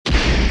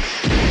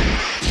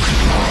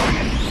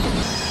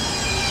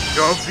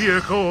Your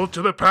vehicle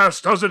to the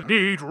past doesn't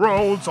need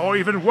roads or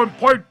even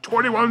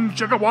 1.21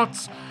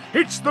 gigawatts.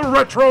 It's the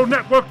Retro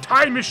Network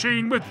Time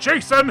Machine with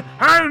Jason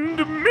and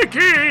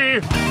Mickey!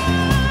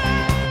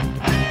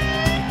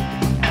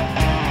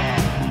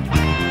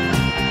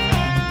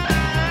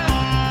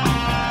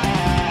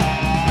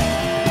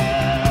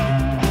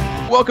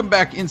 Welcome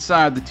back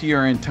inside the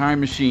TRN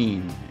Time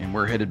Machine, and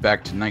we're headed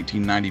back to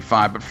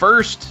 1995. But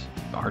first,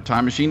 our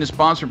Time Machine is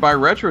sponsored by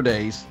Retro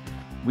Days.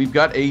 We've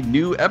got a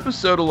new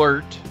episode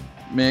alert,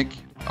 Mick.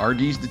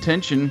 RD's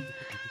Detention.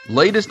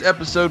 Latest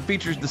episode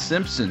features The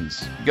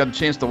Simpsons. You got a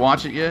chance to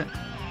watch it yet?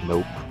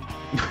 Nope.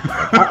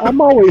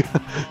 I'm always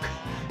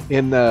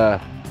in,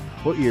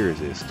 what year is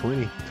this?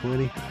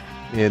 2020?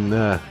 In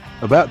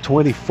about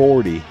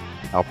 2040,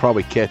 I'll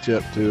probably catch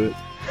up to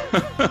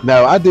it.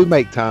 No, I do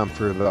make time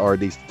for the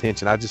RD's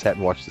Detention. I just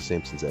haven't watched The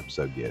Simpsons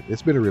episode yet.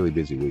 It's been a really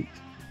busy week.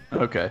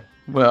 Okay.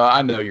 Well,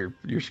 I know your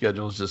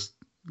schedule is just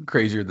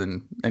crazier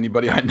than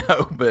anybody I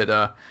know,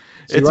 but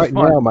See, right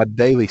now, my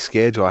daily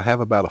schedule, I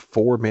have about a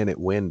 4-minute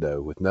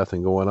window with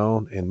nothing going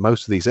on, and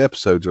most of these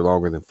episodes are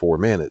longer than 4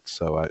 minutes,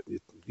 so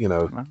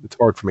it's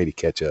hard for me to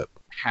catch up.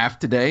 Half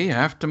today,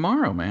 half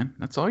tomorrow, man.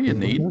 That's all you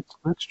need.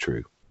 That's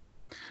true.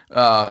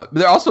 But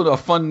there's also a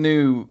fun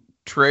new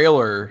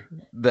trailer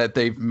that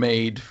they've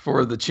made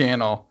for the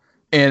channel,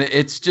 and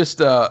it's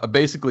just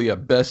basically a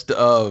best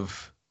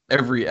of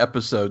every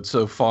episode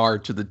so far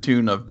to the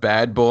tune of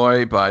Bad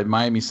Boy by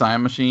Miami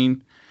Sound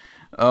Machine.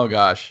 Oh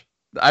gosh,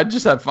 I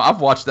just had fun. I've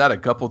watched that a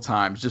couple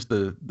times, just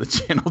the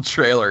channel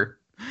trailer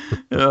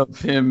of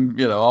him,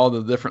 all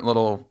the different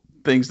little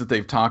things that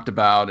they've talked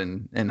about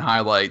and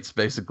highlights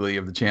basically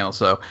of the channel.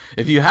 So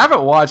if you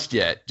haven't watched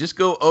yet, just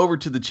go over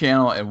to the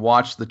channel and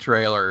watch the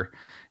trailer,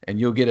 and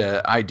you'll get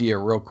an idea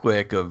real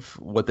quick of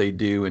what they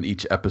do in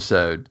each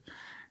episode.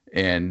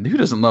 And who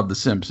doesn't love The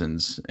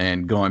Simpsons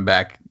and going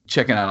back,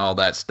 checking out all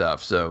that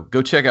stuff? So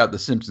go check out The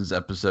Simpsons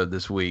episode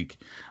this week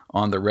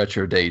on the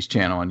Retro Days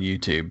channel on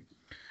YouTube.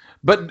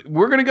 But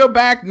we're going to go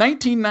back.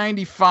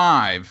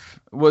 1995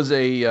 was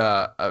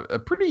a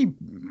pretty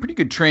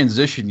good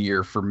transition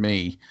year for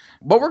me.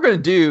 What we're going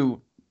to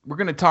do, we're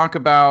going to talk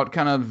about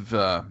kind of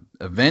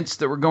events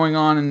that were going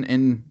on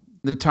in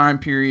the time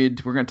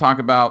period. We're going to talk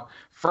about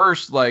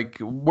first, like,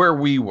 where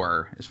we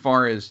were as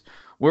far as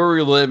where we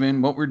were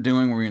living, what we're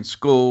doing. We're in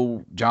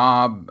school,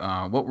 job,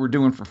 what we're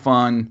doing for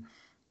fun.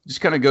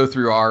 Just kind of go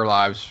through our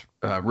lives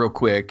real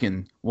quick,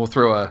 and we'll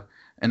throw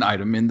an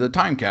item in the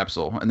time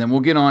capsule. And then we'll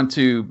get on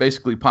to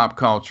basically pop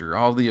culture,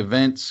 all the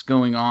events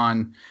going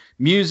on,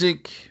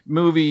 music,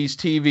 movies,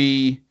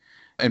 TV,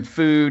 and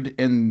food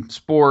and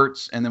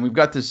sports. And then we've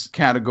got this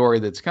category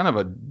that's kind of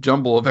a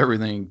jumble of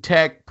everything.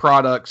 Tech,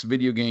 products,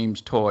 video games,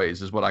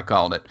 toys is what I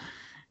called it.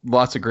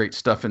 Lots of great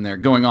stuff in there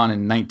going on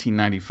in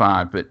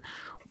 1995. But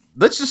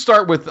let's just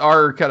start with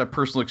our kind of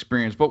personal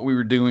experience, what we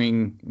were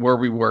doing, where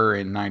we were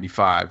in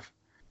 95.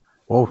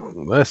 Well,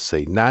 let's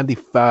see.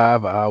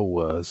 95, I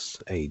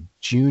was a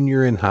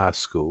junior in high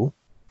school,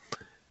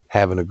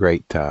 having a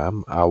great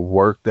time. I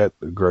worked at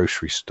the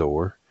grocery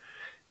store,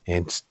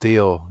 and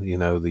still,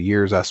 the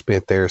years I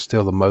spent there are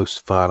still the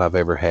most fun I've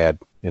ever had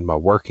in my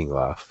working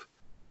life,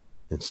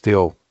 and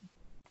still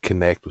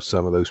connect with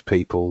some of those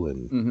people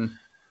and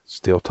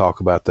still talk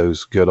about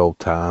those good old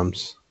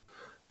times.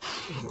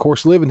 Of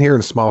course, living here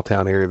in a small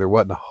town area, there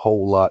wasn't a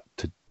whole lot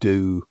to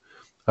do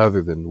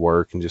other than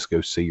work and just go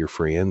see your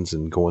friends,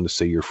 and going to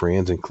see your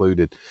friends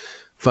included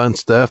fun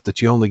stuff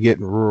that you only get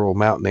in rural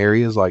mountain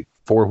areas, like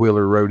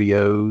 4-wheeler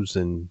rodeos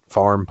and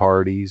farm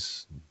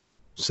parties,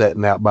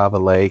 sitting out by the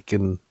lake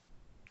in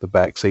the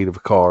back seat of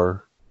a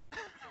car.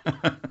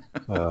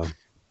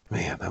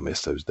 Man, I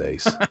miss those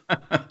days.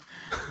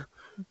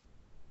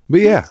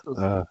 But yeah,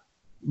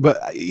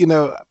 but you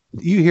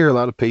hear a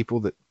lot of people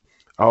that,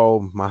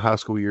 oh, my high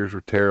school years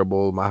were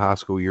terrible. My high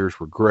school years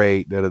were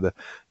great.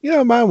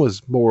 Mine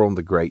was more on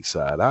the great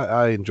side.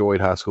 I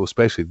enjoyed high school,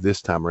 especially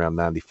this time around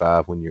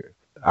 95 when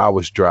I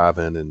was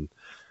driving and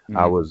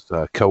I was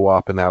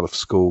co-oping out of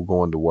school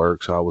going to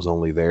work. So I was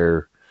only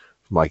there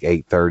from like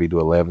 8:30 to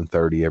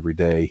 11:30 every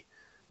day.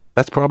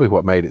 That's probably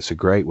what made it so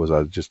great, was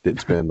I just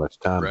didn't spend much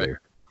time right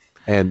there.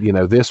 And,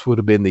 this would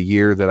have been the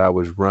year that I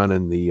was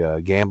running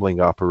the gambling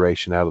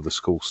operation out of the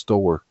school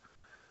store.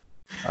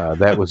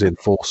 That was in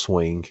full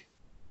swing,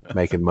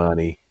 making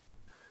money.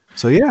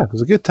 So yeah, it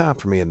was a good time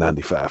for me in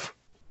 95.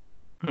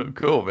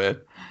 Cool, man.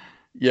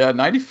 Yeah,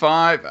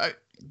 95.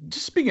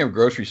 Just speaking of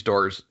grocery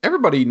stores,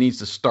 everybody needs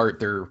to start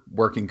their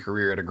working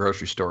career at a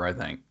grocery store, I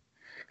think.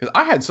 Because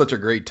I had such a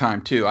great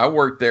time too. I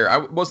worked there. I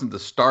wasn't the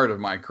start of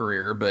my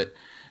career, but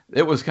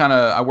it was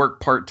I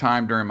worked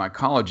part-time during my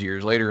college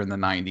years later in the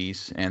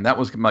 90s. And that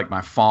was like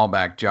my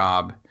fallback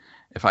job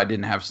if I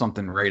didn't have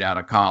something right out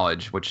of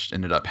college, which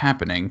ended up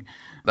happening.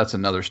 That's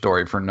another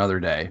story for another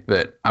day.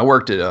 But I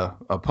worked at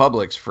a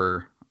Publix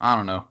for, I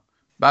don't know,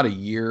 about a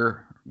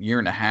year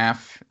and a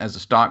half as a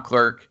stock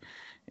clerk.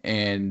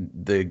 And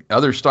the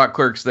other stock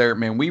clerks there,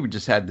 man, we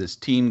just had this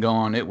team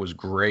going. It was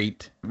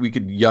great. We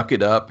could yuck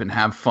it up and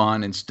have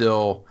fun and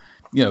still,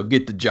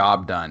 get the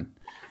job done.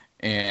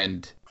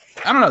 And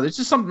I don't know. There's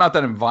just something about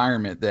that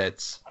environment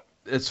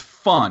it's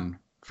fun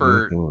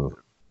for, Mhm.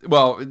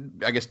 well,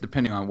 I guess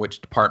depending on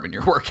which department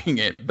you're working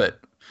in, but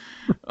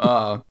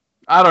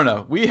I don't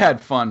know. We had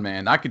fun,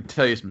 man. I could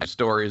tell you some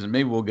stories, and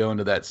maybe we'll go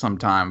into that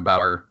sometime about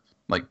our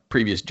like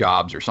previous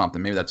jobs or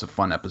something. Maybe that's a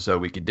fun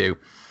episode we could do.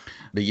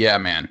 But yeah,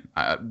 man.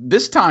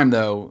 This time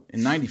though,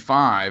 in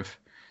 '95,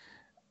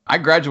 I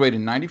graduated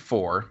in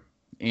 '94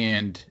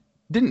 and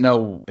didn't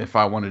know if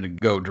I wanted to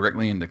go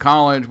directly into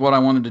college, what I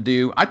wanted to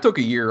do. I took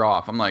a year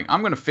off. I'm like,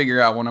 I'm going to figure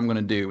out what I'm going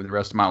to do with the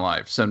rest of my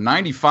life. So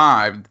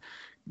 '95,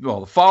 well,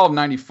 the fall of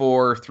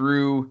 '94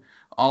 through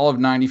all of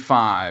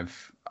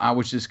 '95, I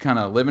was just kind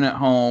of living at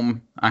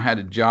home. I had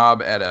a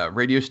job at a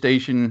radio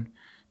station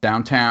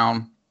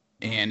downtown,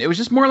 and it was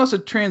just more or less a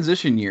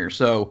transition year.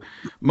 So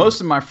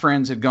most of my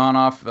friends had gone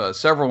off.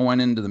 Several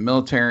went into the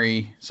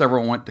military.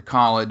 Several went to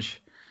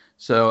college.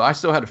 So I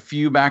still had a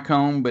few back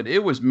home, but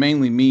it was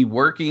mainly me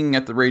working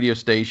at the radio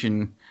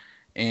station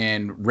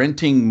and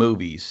renting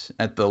movies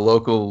at the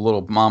local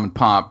little mom and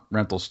pop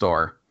rental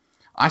store.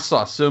 I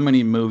saw so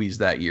many movies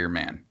that year,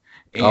 man.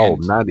 Oh,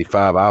 And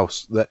 95.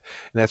 And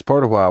that's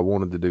part of why I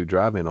wanted to do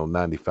drive-in on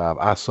 95.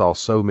 I saw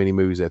so many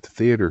movies at the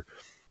theater,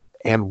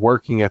 and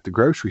working at the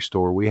grocery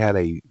store, we had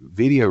a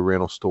video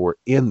rental store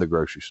in the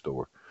grocery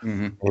store.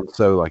 mhm. And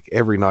so like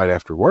every night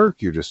after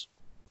work, you're just,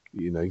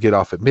 get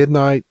off at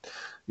midnight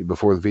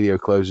before the video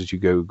closes, you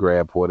go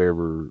grab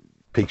whatever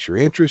piques your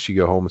interest. You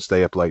go home and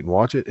stay up late and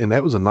watch it. And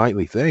that was a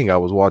nightly thing. I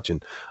was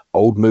watching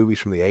old movies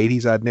from the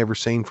 80s I'd never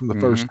seen from the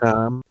first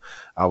time.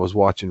 I was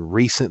watching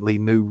recently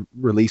new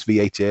release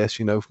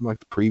VHS, from like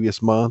the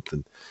previous month,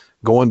 and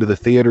going to the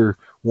theater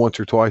once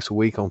or twice a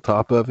week on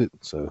top of it.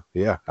 So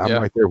yeah, I'm Yeah.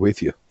 right there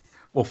with you.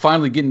 Well,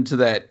 finally getting to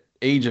that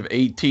age of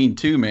 18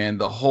 too, man,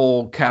 the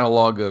whole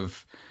catalog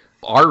of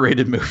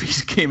R-rated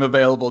movies came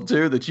available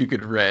too that you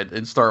could rent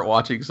and start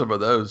watching some of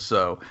those.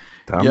 So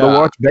Time to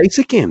watch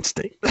Basic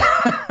Instinct.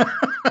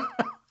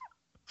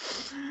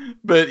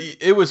 But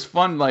it was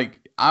fun.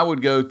 Like I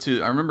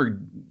remember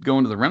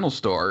going to the rental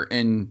store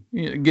and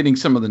getting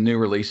some of the new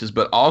releases,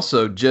 but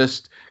also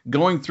just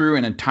going through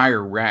an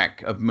entire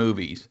rack of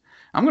movies.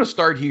 I'm going to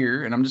start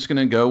here and I'm just going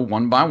to go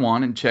one by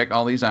one and check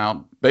all these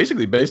out,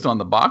 basically based on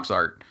the box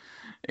art.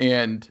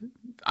 And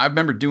I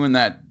remember doing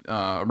that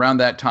around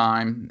that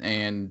time.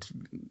 And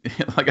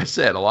like I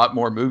said, a lot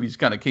more movies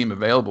kind of came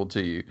available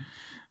to you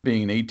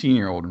being an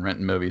 18-year-old and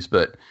renting movies.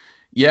 But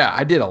yeah,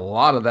 I did a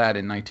lot of that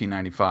in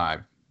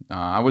 1995.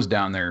 I was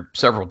down there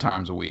several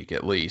times a week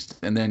at least.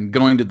 And then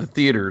going to the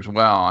theater as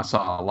well, I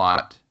saw a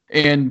lot.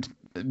 And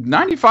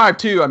 95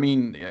 too, I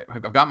mean,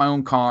 I've got my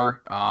own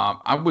car.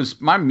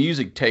 My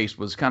music taste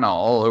was kind of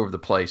all over the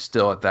place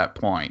still at that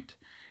point.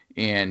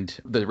 And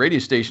the radio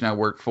station I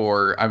worked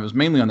for, I was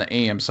mainly on the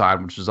AM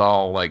side, which is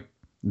all like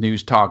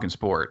news, talk, and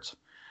sports.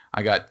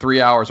 I got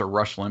 3 hours of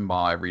Rush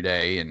Limbaugh every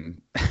day,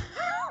 and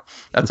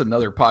that's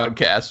another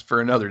podcast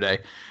for another day.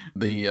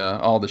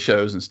 All the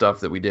shows and stuff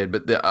that we did.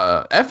 But the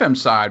FM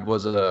side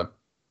was a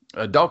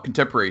adult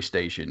contemporary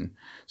station,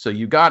 so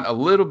you got a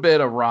little bit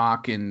of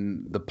rock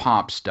and the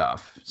pop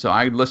stuff. So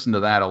I listened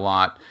to that a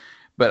lot,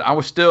 but I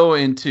was still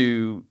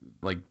into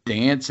like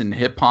dance and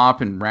hip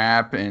hop and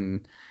rap,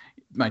 and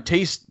my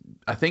taste,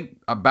 I think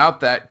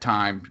about that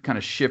time, kind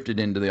of shifted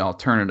into the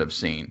alternative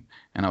scene,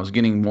 and I was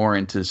getting more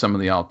into some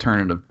of the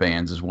alternative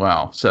bands as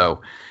well.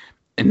 So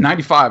in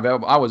 95,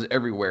 I was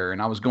everywhere,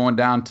 and I was going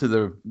down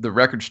to the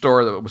record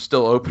store that was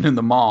still open in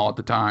the mall at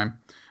the time,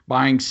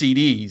 buying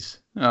CDs.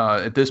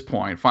 At this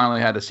point,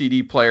 finally had a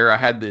CD player. I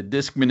had the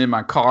Discman in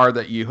my car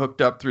that you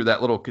hooked up through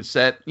that little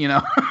cassette,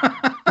 Remember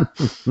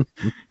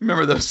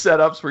those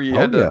setups where you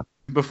had to,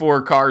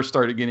 before cars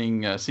started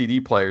getting CD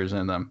players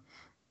in them.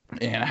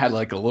 And I had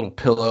like a little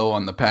pillow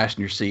on the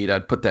passenger seat.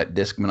 I'd put that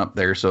Discman up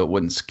there so it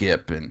wouldn't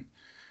skip, and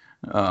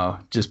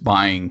just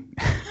buying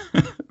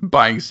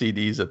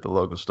CDs at the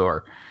local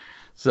store.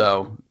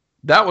 So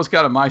that was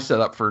kind of my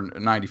setup for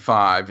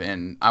 95,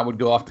 and I would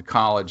go off to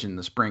college in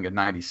the spring of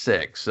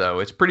 96. So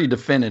it's pretty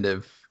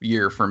definitive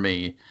year for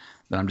me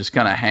that I'm just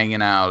kind of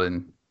hanging out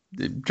and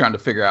trying to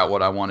figure out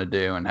what I want to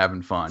do and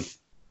having fun.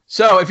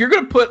 So if you're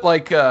going to put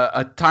like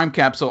a time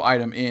capsule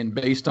item in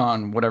based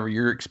on whatever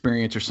your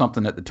experience or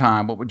something at the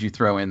time, what would you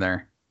throw in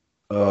there?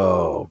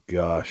 Oh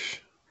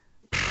gosh.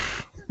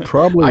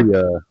 Probably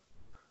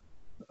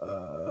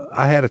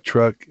I had a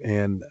truck,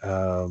 and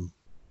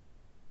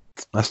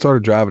I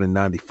started driving in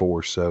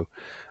 94, so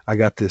I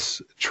got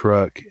this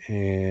truck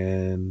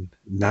in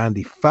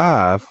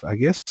 95. I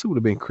guess it would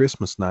have been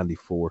Christmas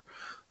 94.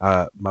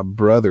 My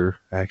brother,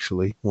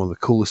 actually, one of the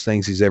coolest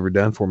things he's ever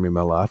done for me in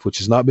my life, which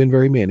has not been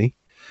very many,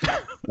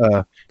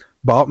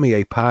 bought me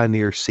a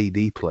Pioneer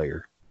CD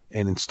player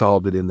and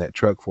installed it in that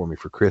truck for me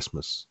for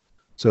Christmas.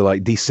 So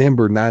like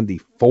December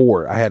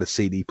 94, I had a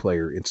CD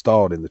player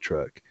installed in the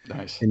truck.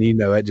 Nice. And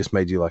that just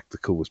made you like the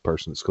coolest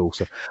person at school.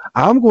 So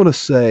I'm going to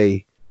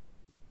say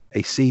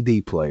a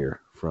CD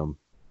player from,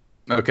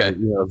 okay,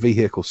 a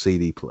vehicle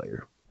CD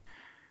player.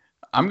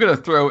 I'm going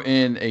to throw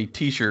in a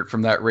T-shirt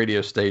from that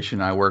radio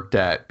station I worked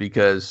at,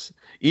 because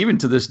even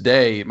to this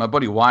day, my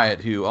buddy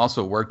Wyatt, who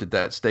also worked at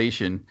that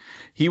station,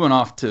 he went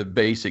off to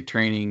basic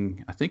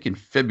training, I think in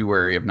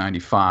February of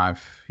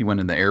 '95. He went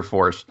in the Air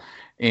Force,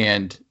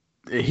 and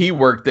he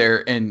worked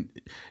there. And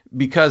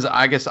because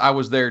I guess I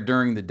was there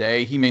during the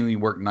day, he mainly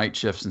worked night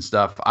shifts and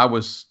stuff. I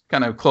was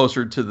kind of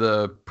closer to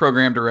the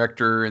program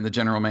director and the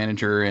general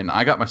manager, and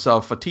I got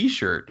myself a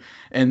T-shirt.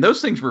 And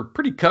those things were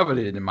pretty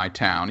coveted in my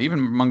town, even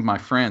among my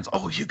friends.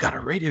 Oh, you got a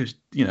radio,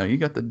 you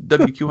got the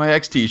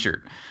WQIX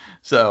T-shirt.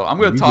 So I'm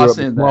going to toss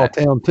in small that.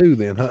 Town too,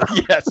 then, huh?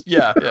 Yes,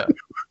 yeah.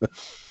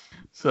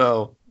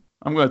 So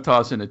I'm going to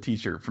toss in a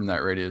T-shirt from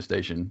that radio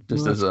station,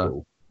 just as a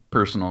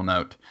personal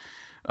note.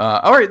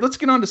 All right, let's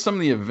get on to some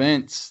of the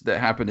events that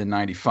happened in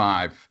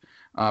 '95.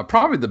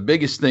 Probably the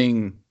biggest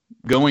thing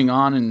going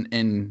on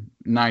in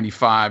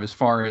 '95 as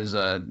far as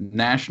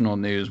national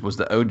news was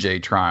the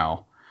OJ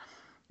trial.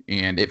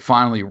 And it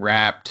finally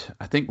wrapped,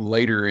 I think,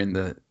 later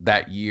in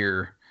that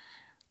year.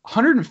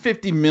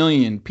 150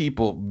 million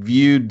people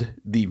viewed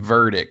the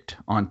verdict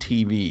on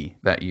TV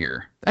that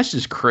year. That's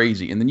just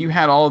crazy. And then you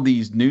had all of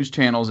these news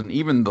channels and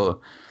even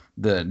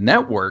the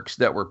networks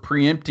that were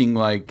preempting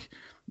like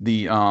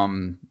the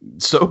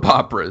soap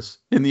operas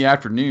in the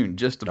afternoon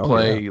just to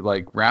play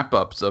like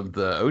wrap-ups of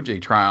the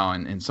OJ trial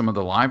and some of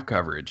the live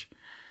coverage.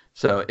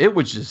 So it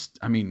was just,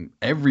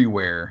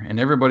 everywhere,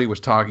 and everybody was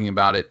talking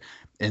about it.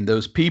 And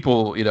those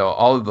people,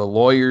 all of the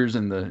lawyers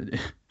and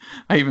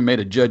I even made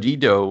a Judge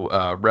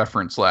Ito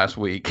reference last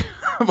week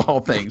of all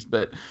things,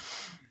 but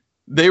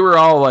they were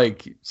all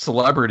like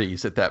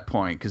celebrities at that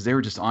point because they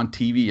were just on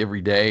TV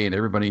every day and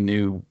everybody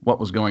knew what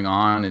was going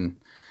on. And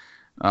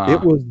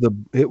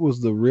it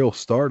was the real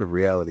start of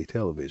reality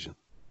television.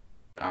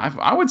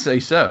 I would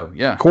say so.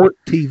 Yeah. Court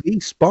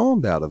TV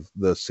spawned out of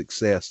the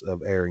success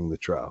of airing the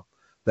trial.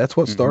 That's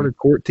what started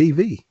Court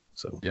TV.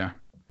 So yeah.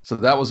 So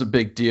that was a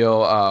big deal.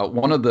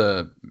 One of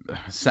the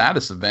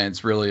saddest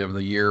events really of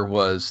the year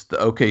was the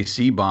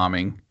OKC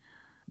bombing.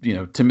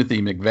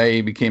 Timothy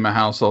McVeigh became a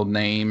household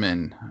name,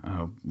 and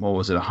what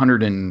was it? I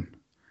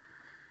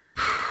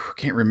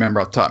can't remember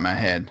off the top of my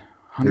head.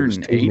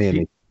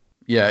 180.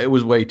 Yeah, it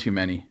was way too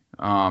many.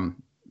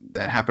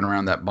 That happened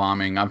around that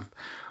bombing.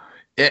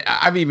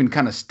 I've even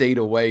kind of stayed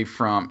away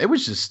from. It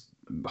was just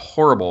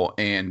horrible,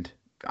 and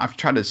I've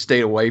tried to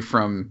stay away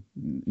from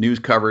news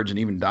coverage and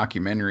even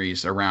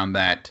documentaries around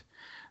that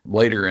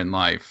later in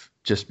life,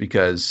 just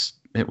because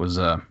it was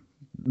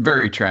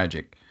very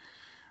tragic.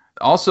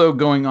 Also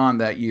going on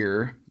that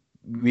year,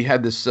 we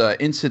had this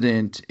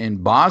incident in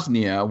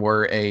Bosnia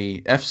where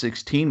a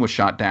F-16 was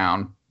shot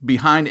down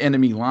behind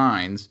enemy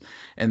lines,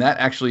 and that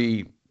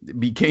actually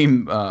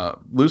became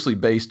loosely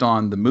based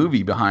on the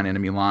movie Behind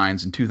Enemy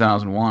Lines in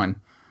 2001.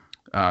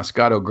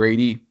 Scott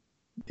O'Grady,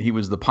 he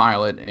was the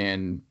pilot,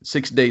 and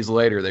 6 days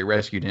later they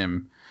rescued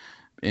him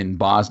in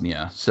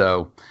Bosnia.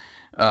 So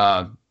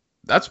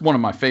that's one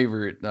of my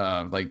favorite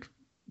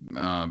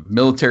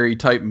military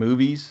type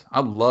movies.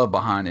 I love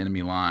Behind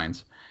Enemy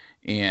Lines,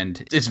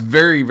 and it's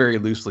very, very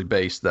loosely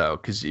based though,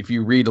 because if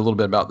you read a little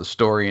bit about the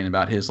story and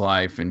about his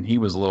life, and he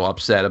was a little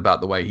upset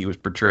about the way he was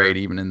portrayed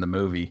even in the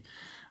movie.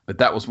 But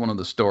that was one of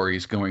the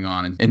stories going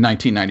on in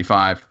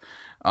 1995.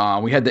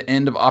 We had the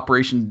end of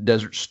Operation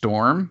Desert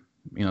Storm.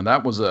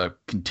 That was a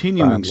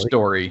continuing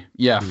story.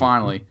 Yeah,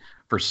 finally,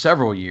 for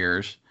several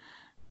years.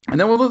 And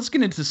then let's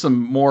get into some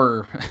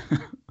more,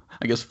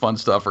 I guess, fun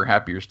stuff or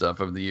happier stuff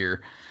of the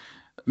year.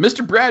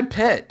 Mr. Brad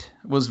Pitt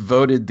was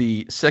voted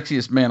the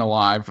sexiest man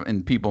alive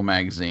in People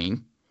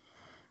magazine.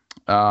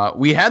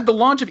 We had the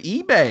launch of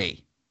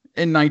eBay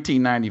in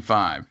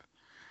 1995.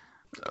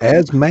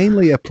 As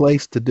mainly a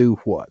place to do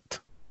what?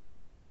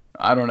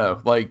 I don't know.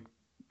 Like,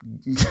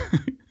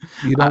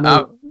 you don't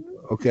know?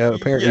 Okay,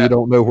 apparently you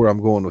don't know where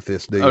I'm going with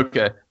this, do you?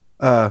 Okay.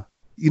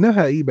 You know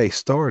how eBay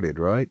started,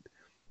 right?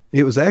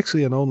 It was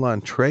actually an online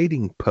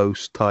trading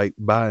post type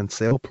buy and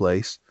sell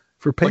place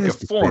for Pez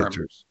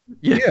dispensers.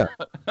 Yeah,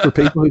 for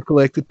people who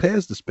collected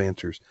Pez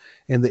dispensers.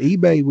 And the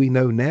eBay we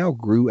know now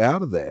grew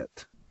out of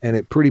that. And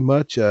it pretty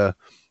much,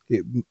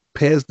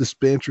 Pez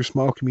dispenser,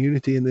 small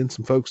community, and then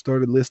some folks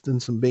started listing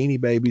some Beanie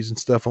Babies and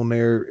stuff on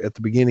there at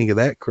the beginning of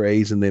that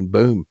craze, and then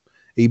boom,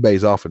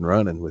 eBay's off and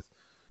running with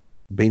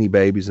Beanie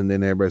Babies, and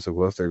then everybody's like,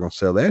 well, if they're going to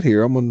sell that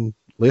here, I'm going to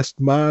list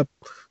my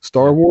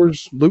Star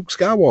Wars Luke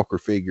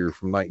Skywalker figure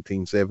from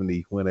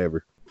 1970,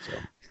 whenever.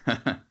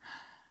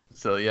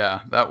 So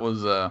yeah, that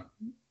was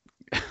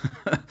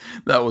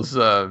that was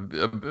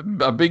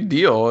a big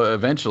deal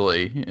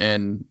eventually,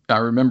 and I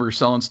remember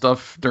selling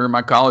stuff during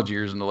my college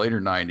years in the later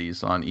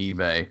 90s on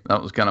eBay.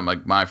 That was kind of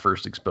like my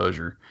first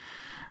exposure.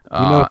 You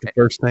know what the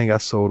first thing I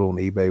sold on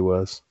eBay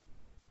was?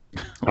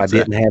 I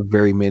didn't have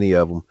very many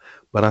of them,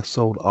 but I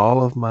sold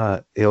all of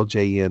my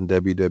LJN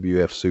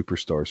WWF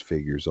Superstars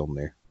figures on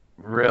there.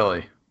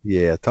 Really?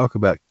 Yeah, talk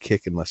about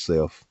kicking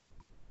myself.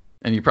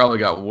 And you probably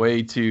got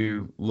way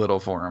too little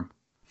for them.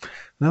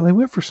 No, they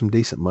went for some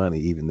decent money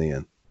even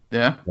then.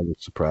 Yeah? That was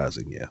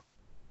surprising, yeah.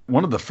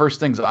 One of the first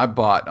things I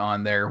bought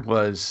on there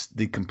was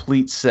the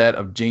complete set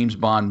of James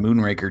Bond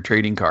Moonraker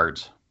trading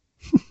cards.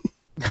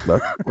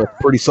 That's a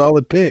pretty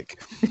solid pick.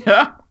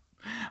 Yeah.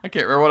 I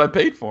can't remember what I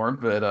paid for them,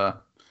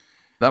 but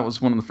that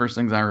was one of the first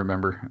things I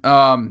remember.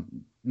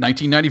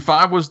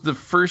 1995 was the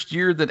first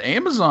year that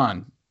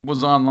Amazon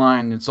was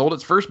online and sold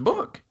its first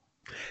book.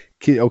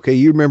 Okay,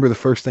 you remember the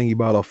first thing you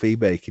bought off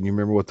eBay. Can you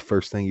remember what the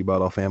first thing you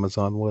bought off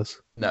Amazon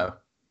was? No.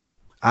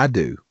 I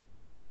do.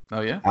 Oh,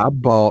 yeah? I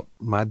bought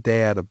my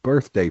dad a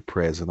birthday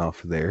present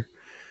off of there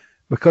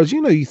because,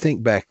 you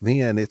think back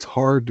then it's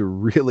hard to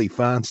really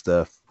find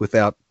stuff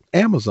without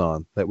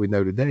Amazon that we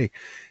know today.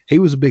 He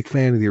was a big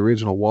fan of the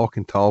original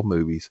Walking Tall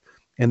movies,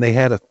 and they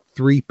had a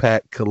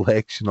 3-pack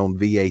collection on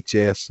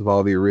VHS of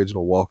all the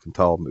original Walking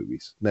Tall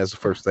movies. And that's the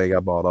first thing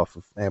I bought off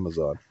of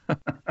Amazon.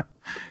 Because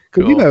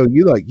Cool. you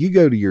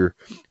go to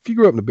if you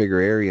grew up in a bigger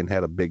area and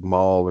had a big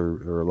mall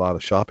or a lot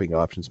of shopping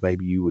options,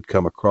 maybe you would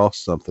come across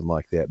something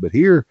like that. But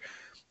here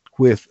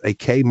with a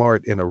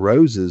Kmart and a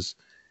Rose's,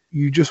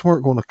 you just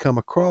weren't going to come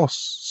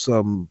across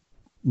some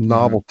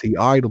novelty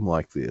item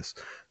like this.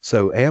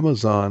 So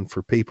Amazon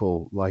for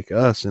people like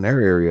us in our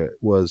area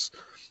was,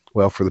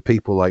 well, for the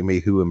people like me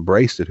who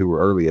embraced it, who were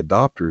early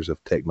adopters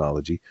of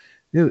technology,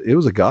 it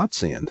was a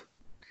godsend.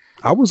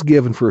 I was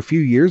given for a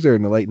few years there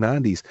in the late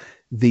 90s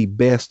the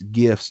best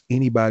gifts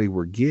anybody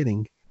were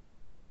getting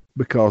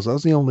because I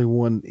was the only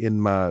one in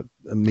my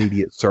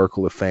immediate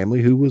circle of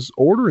family who was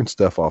ordering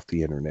stuff off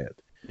the internet.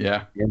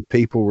 Yeah. And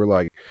people were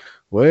like,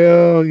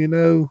 well,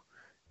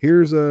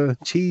 here's a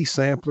cheese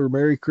sampler.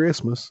 Merry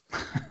Christmas.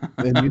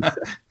 And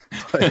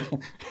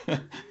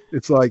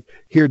it's like,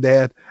 here,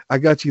 Dad, I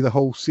got you the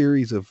whole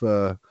series of,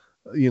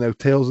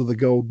 Tales of the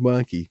Gold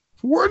Monkey.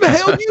 Where the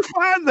hell do you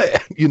find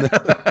that? You're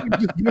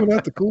just giving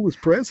out the coolest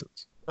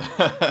presents.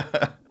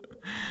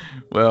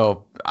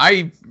 Well,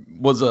 I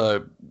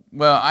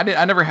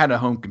never had a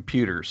home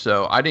computer,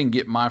 so I didn't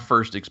get my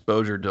first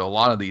exposure to a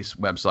lot of these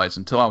websites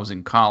until I was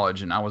in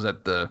college and I was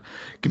at the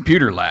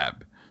computer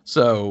lab.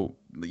 So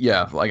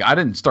yeah, like I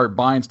didn't start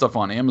buying stuff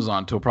on Amazon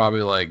until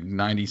probably like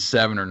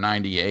 97 or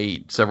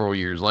 98, several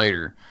years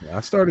later.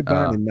 I started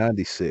buying in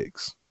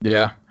 96.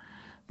 Yeah,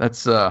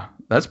 that's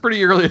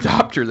pretty early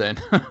adopter then.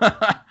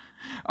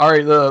 All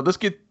right, let's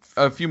get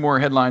a few more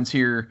headlines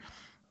here.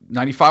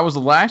 95 was the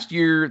last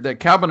year that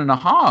Calvin and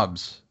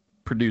Hobbes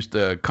produced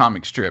a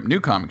new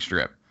comic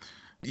strip.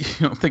 You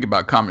don't think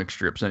about comic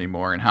strips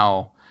anymore and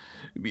how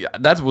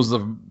that was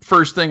the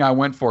first thing I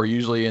went for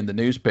usually in the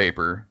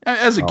newspaper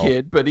as a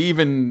kid, but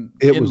even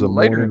it was a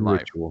later morning in life.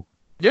 ritual.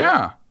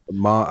 Yeah.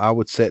 I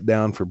would sit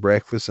down for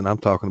breakfast, and I'm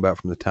talking about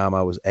from the time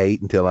I was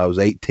 8 until I was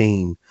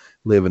 18,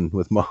 living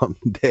with Mom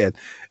and Dad.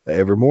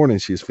 Every morning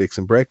she was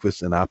fixing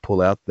breakfast, and I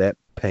pull out that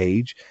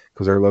page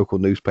because our local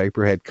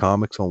newspaper had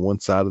comics on one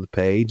side of the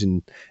page,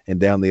 and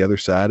down the other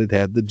side it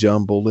had the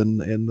jumble and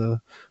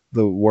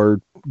the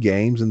word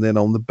games, and then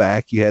on the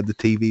back you had the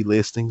TV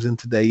listings and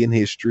Today in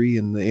History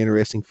and the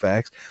interesting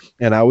facts,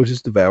 and I would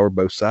just devour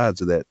both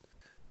sides of that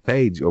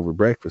page over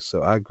breakfast.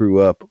 So I grew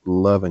up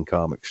loving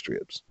comic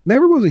strips.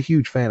 Never was a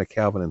huge fan of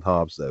Calvin and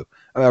Hobbes though.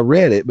 I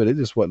read it, but it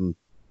wouldn't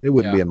be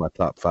in my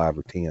top 5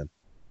 or 10.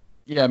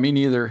 Yeah, me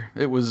neither.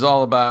 It was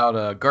all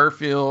about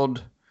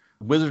Garfield,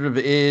 Wizard of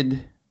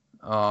Id,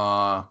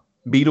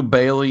 Beetle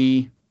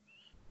Bailey,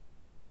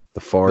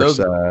 The Far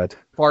Side.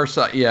 Far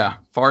Side, yeah.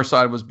 Far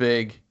Side was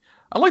big.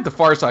 I like the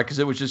Far Side because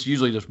it was just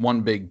usually just one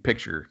big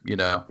picture,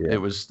 Yeah.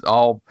 It was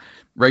all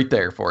right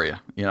there for you,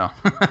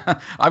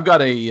 I've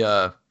got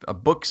a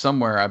book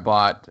somewhere I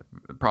bought,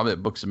 probably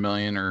at Books A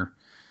Million or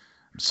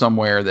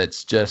somewhere,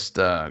 that's just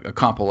a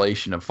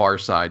compilation of Far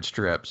Side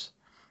strips.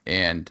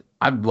 And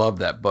I love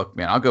that book,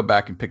 man. I'll go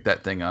back and pick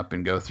that thing up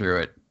and go through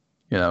it,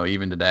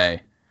 even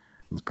today.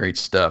 It's great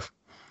stuff.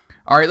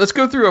 All right, let's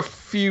go through a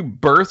few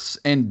births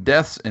and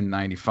deaths in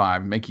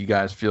 95, make you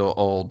guys feel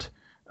old.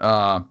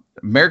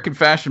 American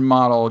fashion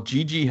model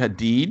Gigi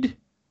Hadid.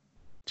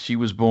 She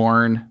was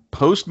born.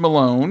 Post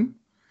Malone.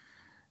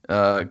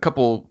 A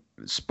couple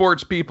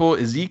sports people.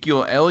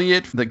 Ezekiel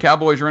Elliott, the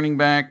Cowboys running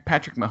back.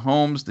 Patrick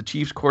Mahomes, the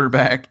Chiefs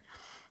quarterback.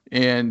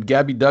 And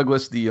Gabby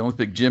Douglas, the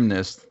Olympic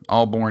gymnast,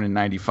 all born in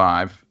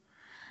 95.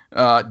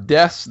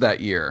 Deaths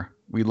that year.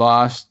 We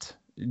lost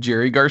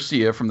Jerry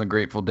Garcia from the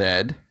Grateful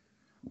Dead.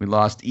 We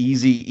lost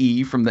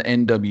Eazy-E from the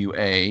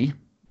NWA.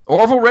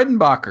 Orville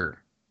Redenbacher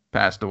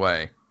passed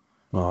away.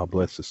 Oh,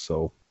 bless his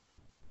soul.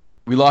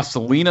 We lost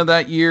Selena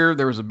that year.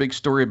 There was a big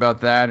story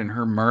about that and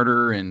her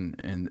murder,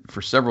 and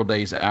for several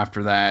days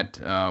after that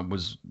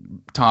was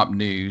top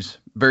news.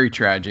 Very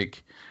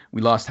tragic.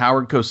 We lost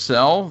Howard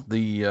Cosell,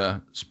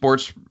 the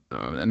sports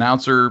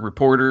announcer,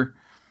 reporter,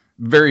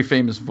 very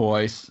famous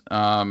voice.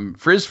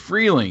 Friz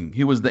Freeling,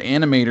 who was the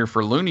animator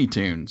for Looney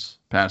Tunes,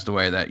 passed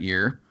away that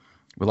year.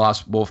 We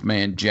lost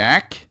Wolfman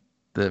Jack,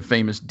 the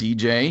famous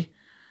DJ.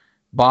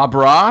 Bob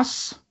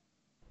Ross,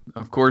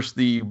 of course,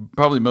 the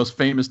probably most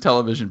famous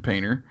television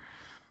painter.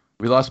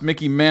 We lost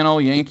Mickey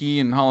Mantle, Yankee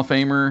and Hall of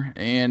Famer.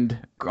 And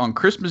on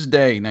Christmas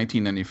Day,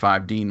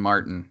 1995, Dean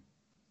Martin,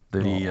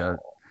 the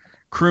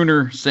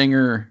crooner,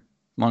 singer,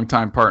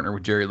 longtime partner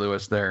with Jerry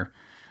Lewis there,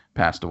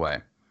 passed away.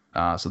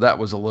 So that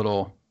was a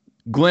little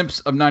glimpse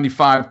of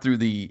 95 through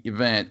the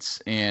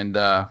events. And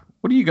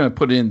what are you going to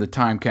put in the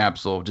time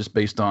capsule just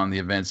based on the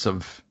events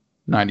of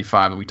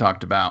 95 that we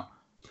talked about?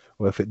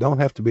 Well, if it don't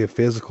have to be a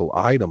physical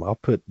item, I'll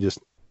put just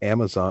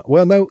Amazon.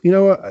 Well, no, you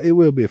know what? It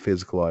will be a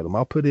physical item.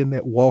 I'll put in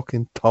that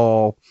Walking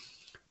Tall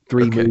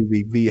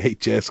 3-movie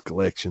VHS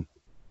collection.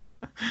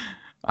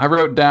 I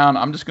wrote down,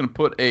 I'm just going to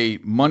put a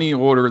money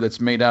order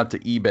that's made out to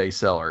eBay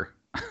seller.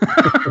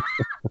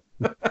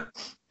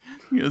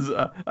 Because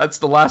that's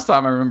the last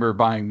time I remember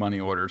buying money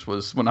orders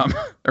was when I'm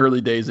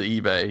early days of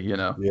eBay, you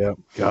know. Yeah,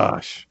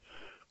 gosh.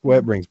 Well,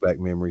 that brings back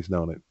memories,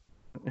 don't it?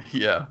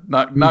 Yeah,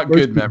 not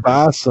good memories.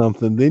 Buy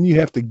something, then you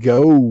have to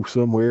go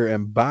somewhere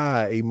and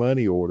buy a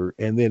money order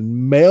and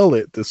then mail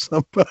it to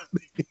somebody.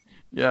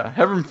 Yeah,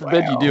 heaven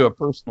forbid you do a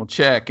personal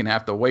check and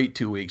have to wait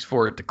 2 weeks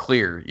for it to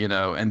clear, you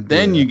know, and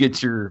then you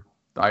get your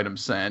item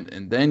sent,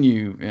 and then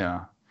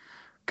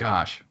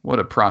gosh, what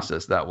a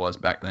process that was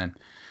back then.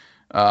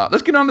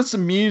 Let's get on to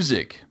some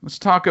music. Let's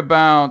talk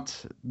about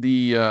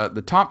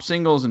the top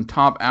singles and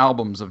top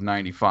albums of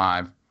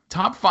 95.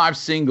 Top 5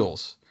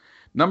 singles.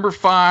 Number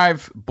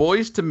 5,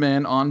 Boys to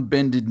Men on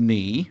Bended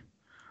Knee.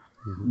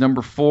 Mm-hmm.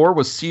 Number 4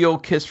 was Seal,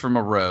 Kiss from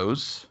a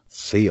Rose.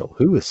 Seal?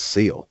 Who is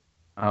Seal?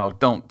 Oh,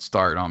 don't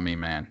start on me,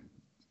 man.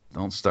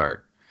 Don't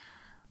start.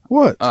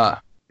 What?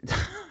 I've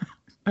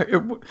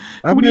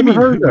never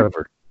heard of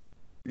her.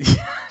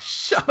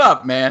 Shut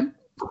up, man.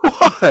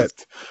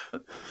 What?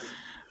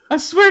 I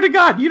swear to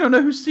God, you don't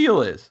know who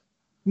Seal is.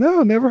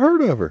 No, never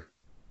heard of her.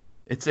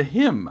 It's a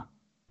hymn.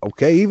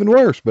 Okay, even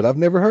worse, but I've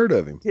never heard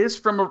of him. Kiss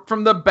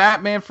from the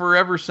Batman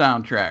Forever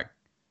soundtrack.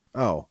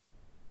 Oh,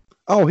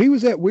 he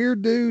was that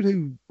weird dude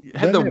who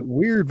had that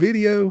weird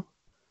video.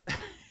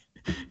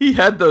 He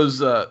had those,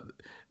 and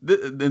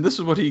this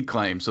is what he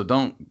claimed.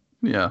 So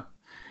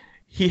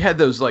he had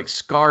those like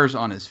scars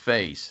on his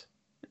face,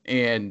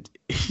 and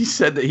he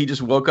said that he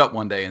just woke up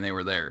one day and they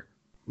were there.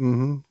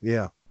 Mm-hmm.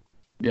 Yeah.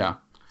 Yeah.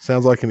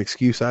 Sounds like an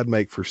excuse I'd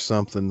make for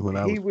something when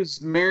I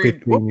was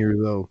married, 15 years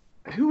old.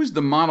 Who was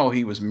the model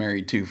he was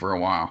married to for a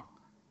while?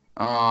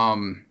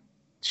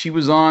 She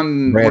was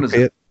on Brad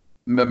Pitt.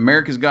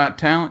 America's Got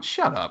Talent.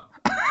 Shut up.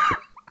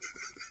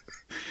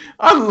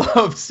 I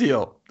love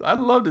Seal. I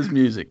loved his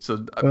music.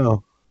 So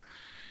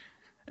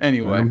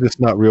anyway, I'm just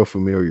not real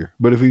familiar.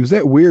 But if he was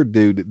that weird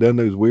dude that done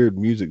those weird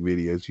music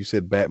videos, you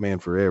said Batman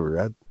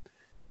Forever,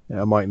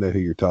 I might know who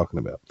you're talking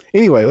about.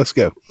 Anyway, let's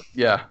go.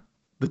 Yeah.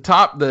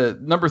 The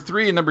number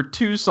 3 and number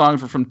 2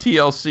 songs were from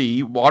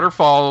TLC,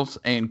 Waterfalls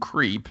and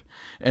Creep.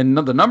 And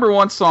the number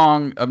 1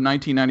 song of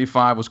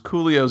 1995 was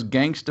Coolio's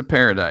Gangsta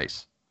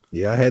Paradise.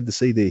 Yeah, I had the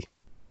CD.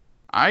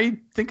 I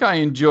think I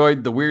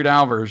enjoyed the Weird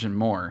Al version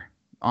more.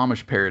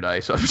 Amish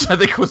Paradise, which I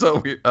think was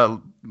a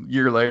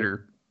year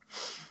later.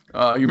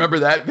 You remember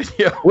that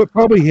video? Well, it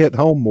probably hit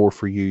home more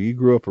for you. You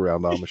grew up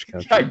around Amish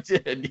country. I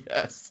did,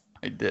 yes.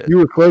 I did. You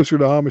were closer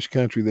to Amish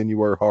country than you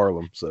were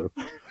Harlem, so.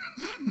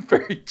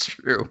 Very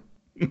true.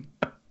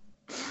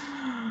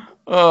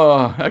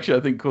 Oh, actually,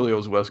 I think Coolio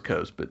was West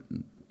Coast, but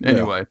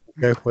anyway.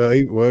 Yeah.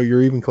 Okay, well,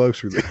 you're even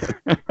closer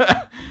then.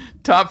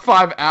 Top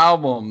 5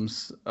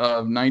 albums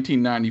of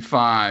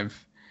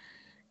 1995.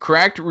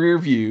 Cracked Rear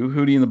View,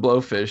 Hootie and the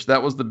Blowfish.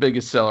 That was the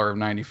biggest seller of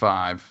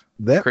 95.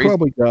 That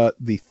probably got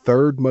the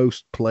 3rd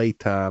most play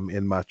time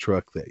in my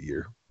truck that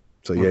year.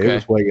 So, yeah, It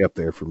was way up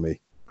there for me.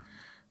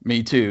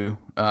 Me too.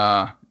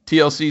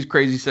 TLC's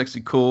Crazy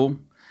Sexy Cool.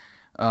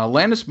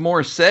 Alanis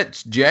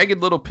Morissette's Jagged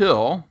Little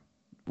Pill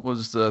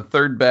was the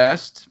 3rd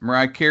best.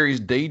 Mariah Carey's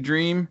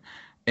Daydream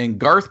and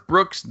Garth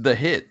Brooks' The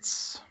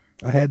Hits.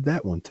 I had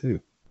that one too.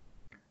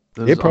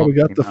 It probably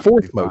got the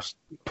 4th most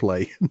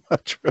play in my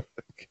truck.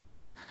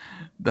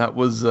 That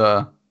was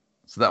a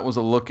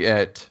look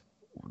at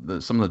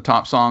some of the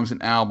top songs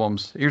and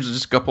albums. Here's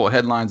just a couple of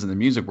headlines in the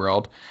music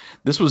world.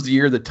 This was the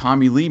year that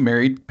Tommy Lee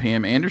married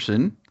Pam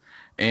Anderson,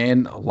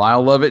 and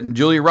Lyle Lovett and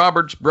Julia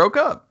Roberts broke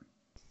up.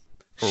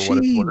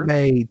 She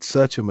made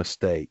such a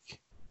mistake.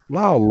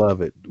 Lyle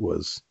Lovett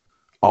was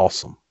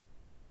awesome.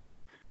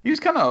 He was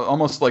kind of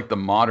almost like the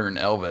modern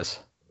Elvis.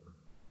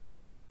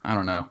 I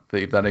don't know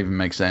if that even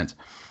makes sense.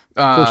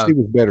 Of course, he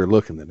was better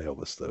looking than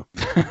Elvis, though.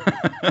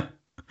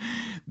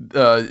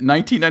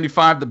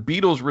 1995, the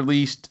Beatles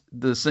released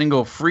the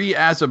single Free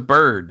as a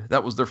Bird.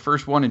 That was their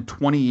first one in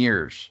 20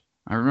 years.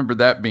 I remember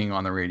that being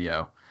on the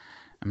radio.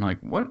 I'm like,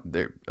 what?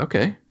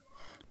 Okay.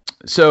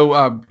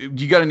 So,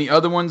 you got any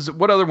other ones?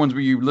 What other ones were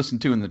you listening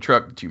to in the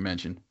truck that you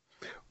mentioned?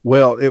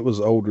 Well, it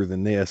was older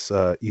than this.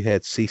 You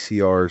had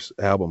CCR's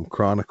album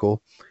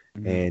Chronicle,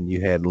 and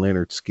you had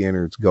Leonard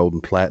Skinner's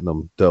Golden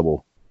Platinum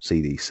double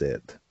CD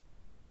set.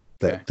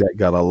 That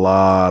got a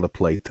lot of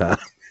playtime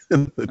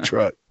in the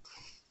truck.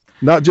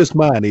 Not just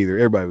mine either.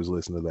 Everybody was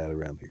listening to that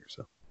around here.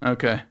 So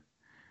okay.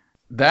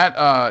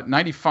 That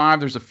 95,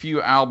 there's a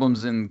few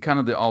albums in kind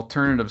of the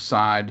alternative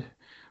side.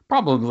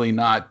 Probably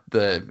not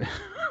the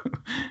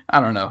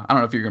I don't know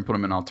if you're gonna put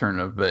them in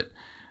alternative, but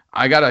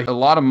I got a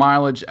lot of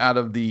mileage out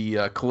of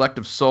the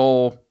Collective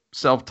Soul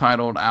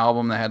self-titled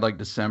album that had like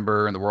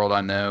December and The World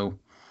I Know.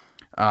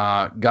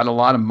 Got a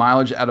lot of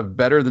mileage out of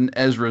Better Than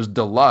Ezra's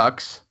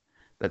Deluxe.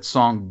 That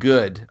song,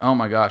 Good. Oh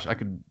my gosh, I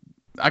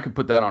could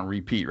put that on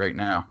repeat right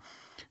now.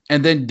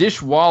 And then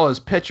Dishwalla's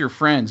Pet Your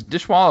Friends.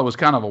 Dishwalla was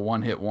kind of a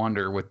one-hit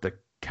wonder with the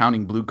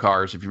Counting Blue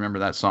Cars, if you remember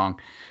that song.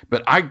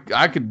 But I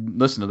could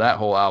listen to that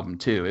whole album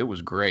too. It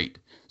was great.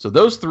 So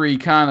those three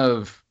kind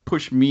of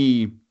pushed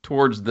me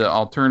towards the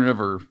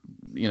alternative, or,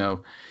 you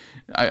know,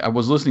 I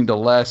was listening to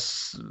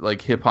less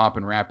like hip hop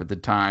and rap at the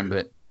time,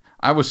 but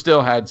I was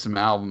still had some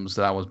albums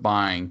that I was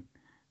buying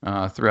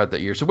throughout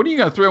that year. So what are you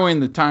going to throw in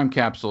the time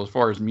capsule as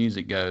far as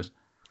music goes?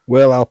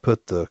 Well, I'll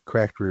put the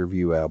Cracked Rear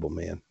View album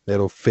in.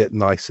 It'll fit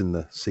nice in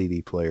the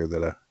CD player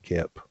that I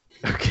kept.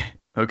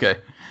 Okay.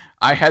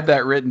 I had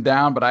that written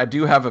down, but I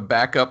do have a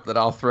backup that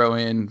I'll throw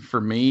in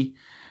for me,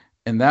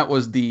 and that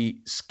was the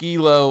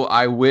Skee-Lo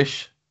I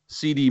Wish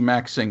CD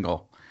Max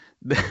single.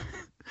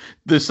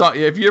 The song.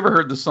 Have you ever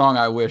heard the song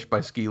 "I Wish"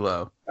 by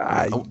Skee-Lo?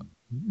 I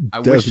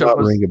wish I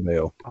was. Ring a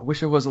bell. I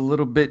wish I was a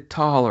little bit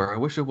taller. I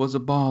wish I was a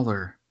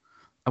baller.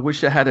 I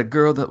wish I had a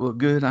girl that looked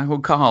good. I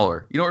would call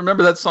her. You don't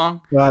remember that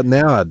song? Well,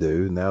 now I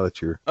do. Now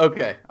that you're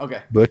okay.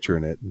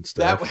 butchering it and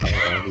stuff,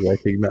 I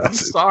recognize I'm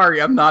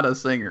sorry, I'm not a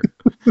singer.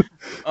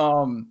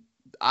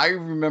 I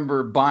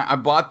remember I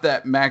bought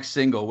that Max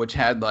single, which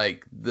had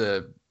like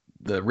the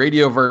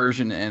radio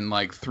version and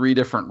like 3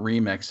 different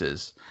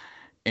remixes.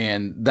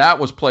 And that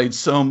was played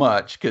so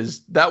much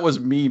because that was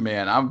me,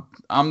 man.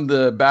 I'm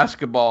the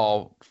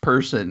basketball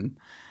person,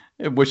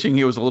 wishing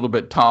he was a little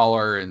bit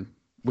taller and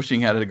wishing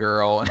he had a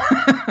girl.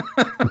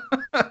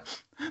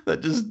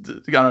 That just,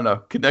 I don't know,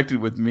 connected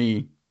with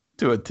me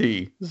to a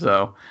T.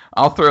 So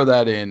I'll throw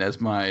that in as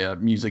my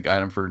music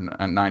item for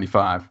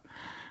 95.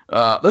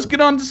 Let's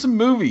get on to some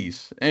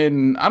movies.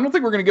 And I don't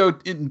think we're going to go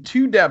in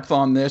too depth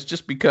on this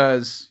just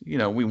because, you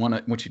know, we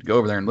want you to go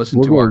over there and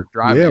listen to our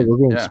drive. Yeah, we're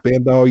going to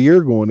spend all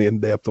year going in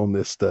depth on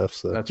this stuff.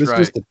 So that's right.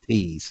 Just a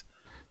tease.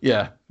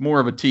 Yeah,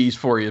 more of a tease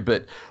for you.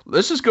 But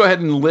let's just go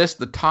ahead and list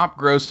the top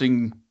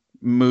grossing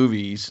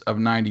movies of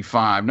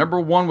 95.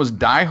 Number 1 was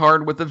Die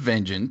Hard with a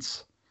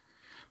Vengeance.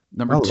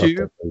 Number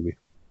 2,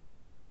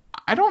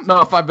 I don't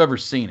know if I've ever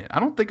seen it. I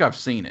don't think I've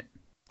seen it.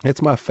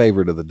 It's my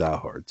favorite of the Die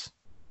Hards.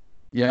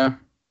 Yeah.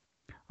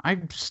 I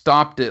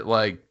stopped at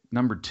like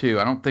number 2.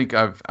 I don't think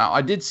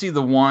I did see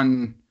the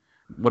one,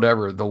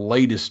 whatever the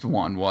latest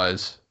one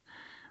was,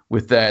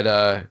 with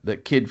that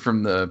kid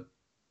from the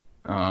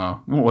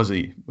what was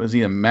he? Was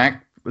he a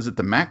Mac? Was it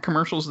the Mac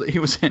commercials that he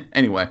was in?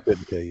 Anyway.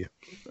 Couldn't tell you.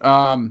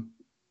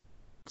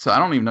 So I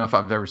don't even know if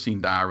I've ever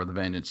seen Die Hard with a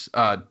Vengeance.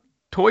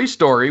 Toy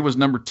Story was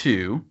number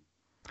 2.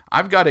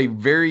 I've got a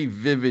very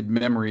vivid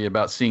memory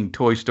about seeing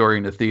Toy Story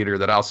in the theater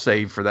that I'll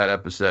save for that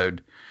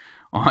episode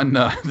on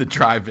the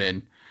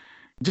drive-in.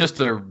 Just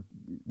a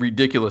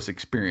ridiculous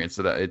experience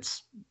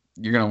that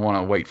you're going to want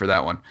to wait for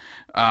that one.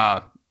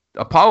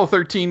 Apollo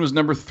 13 was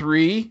number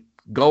 3.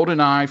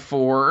 GoldenEye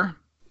 4.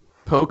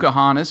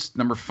 Pocahontas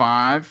number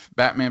 5.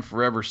 Batman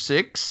Forever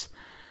 6.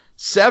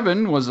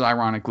 7 was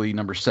ironically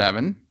number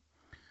 7.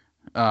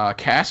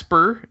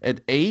 Casper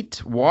at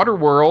 8.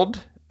 Waterworld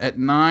at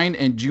 9,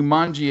 and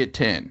Jumanji at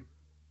 10.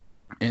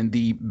 And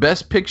the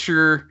best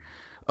picture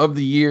of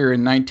the year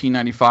in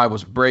 1995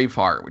 was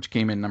Braveheart, which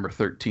came in number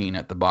 13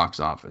 at the box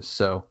office.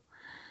 So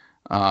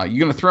you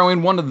going to throw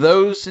in one of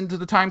those into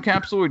the time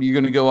capsule, or are you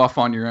going to go off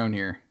on your own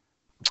here?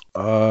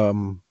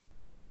 I'm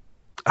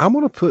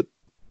going to put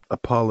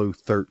Apollo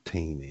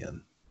 13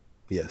 in.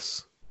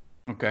 Yes.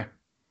 Okay.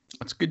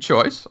 That's a good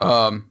choice.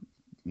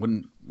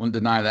 Wouldn't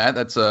deny that.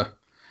 That's I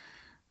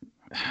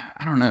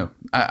don't know.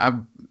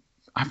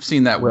 I've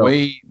seen that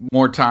way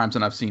more times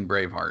than I've seen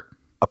Braveheart.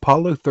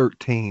 Apollo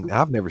 13,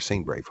 I've never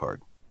seen Braveheart.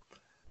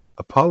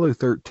 Apollo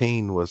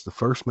 13 was the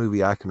first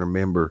movie I can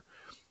remember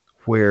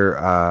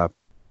where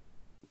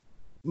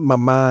my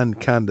mind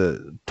kind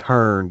of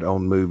turned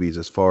on movies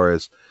as far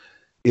as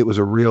it was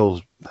a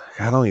real,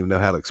 I don't even know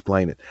how to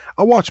explain it.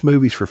 I watch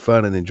movies for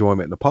fun and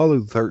enjoyment, and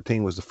Apollo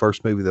 13 was the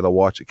first movie that I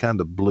watched. It kind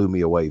of blew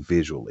me away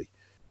visually.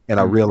 And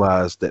I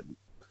realized that,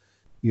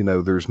 you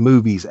know, there's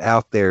movies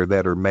out there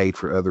that are made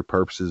for other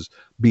purposes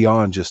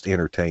beyond just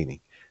entertaining.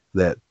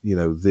 That, you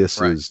know,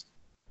 this is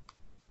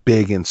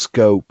big in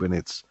scope, and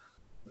it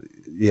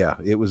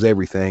was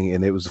everything.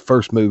 And it was the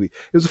first movie.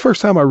 It was the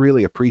first time I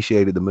really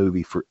appreciated the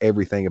movie for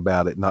everything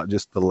about it, not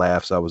just the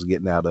laughs I was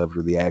getting out of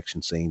or the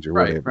action scenes or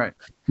whatever. Right.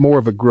 More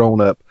of a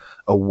grown-up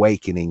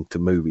awakening to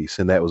movies,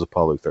 and that was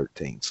Apollo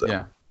 13. So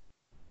yeah,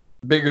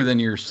 bigger than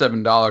your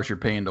 $7 you're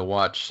paying to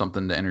watch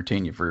something to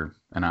entertain you for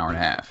an hour and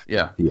a half.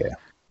 Yeah.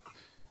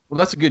 Well,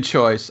 that's a good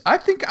choice. I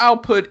think I'll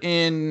put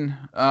in.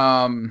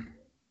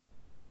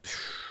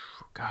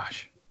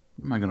 Gosh,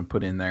 what am I going to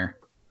put in there?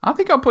 I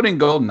think I'll put in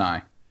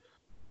GoldenEye,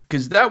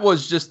 because that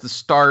was just the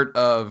start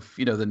of,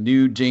 you know, the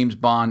new James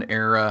Bond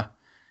era,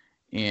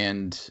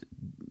 and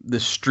the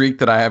streak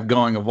that I have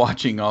going of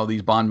watching all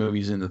these Bond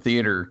movies in the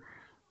theater.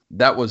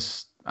 That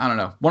was, I don't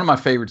know, one of my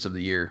favorites of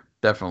the year.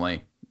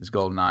 Definitely is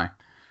GoldenEye.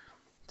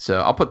 So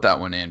I'll put that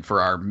one in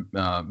for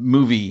our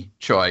movie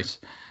choice.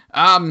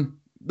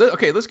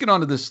 Okay, let's get on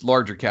to this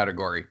larger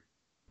category.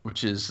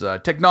 which is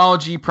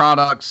technology,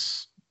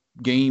 products,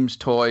 games,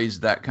 toys,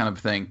 that kind of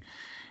thing.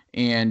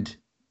 And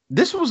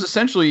this was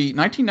essentially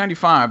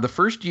 1995, the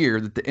first year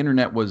that the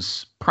internet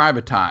was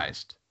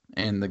privatized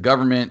and the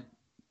government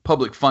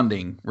public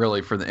funding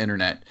really for the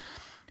internet.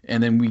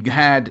 And then we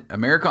had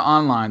America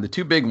Online, the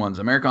two big ones,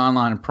 America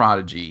Online and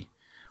Prodigy,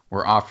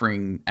 were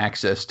offering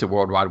access to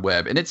World Wide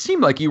Web. And it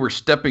seemed like you were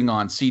stepping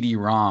on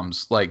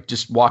CD-ROMs, like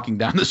just walking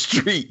down the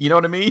street. You know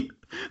what I mean?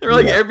 They were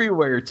like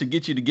everywhere to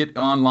get you to get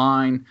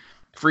online,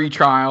 free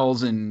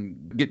trials,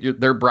 and get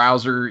their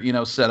browser,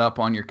 set up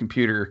on your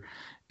computer.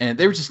 And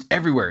they were just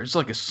everywhere. It's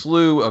like a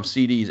slew of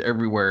CDs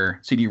everywhere,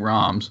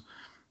 CD-ROMs,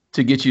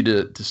 to get you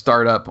to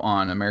start up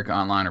on America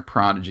Online or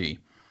Prodigy.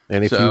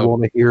 And if you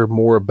want to hear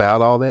more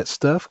about all that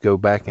stuff, go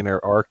back in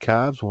our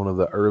archives. One of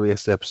the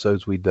earliest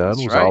episodes we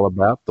done was all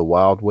about the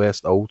Wild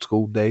West old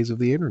school days of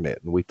the internet.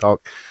 And we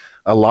talked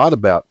a lot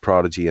about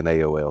Prodigy and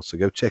AOL. So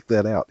go check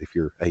that out if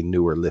you're a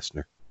newer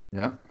listener.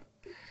 Yeah.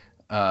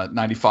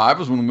 95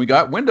 was when we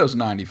got Windows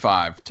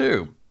 95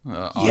 too.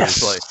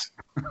 Obviously.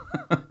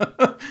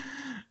 Yes.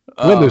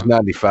 Windows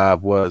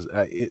 95 was,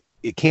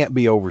 it can't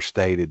be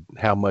overstated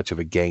how much of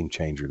a game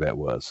changer that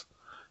was.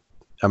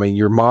 I mean,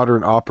 your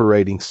modern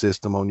operating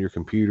system on your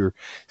computer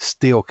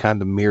still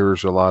kind of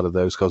mirrors a lot of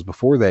those, because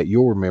before that,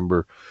 you'll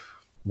remember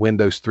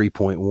Windows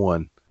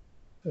 3.1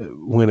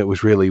 when it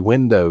was really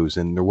Windows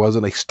and there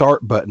wasn't a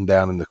start button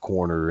down in the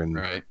corner.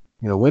 And,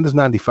 Windows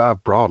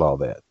 95 brought all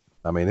that.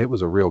 I mean, it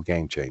was a real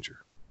game changer.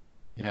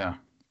 Yeah.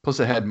 Plus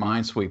it had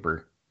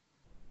Minesweeper.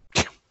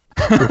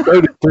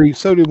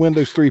 So did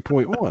Windows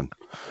 3.1.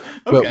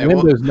 But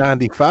Windows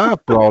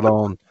 95 brought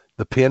on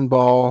the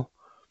pinball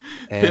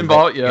and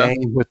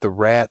game with the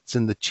rats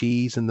and the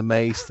cheese and the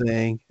maze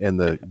thing and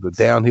the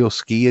downhill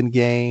skiing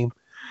game.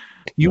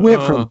 You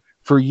went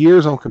for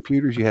years on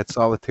computers, you had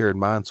Solitaire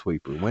and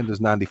Minesweeper.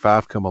 Windows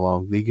 95 come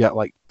along, you got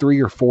like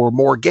 3 or 4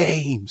 more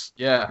games.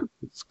 Yeah.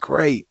 It's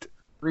great.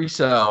 Free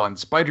Cell and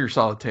Spider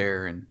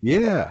Solitaire. And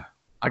yeah.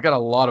 I got a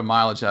lot of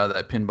mileage out of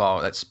that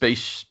pinball, that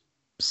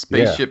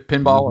spaceship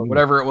pinball or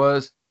whatever it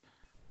was.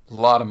 A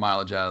lot of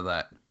mileage out of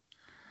that.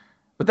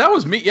 But that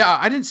was me. Yeah,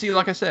 I didn't see,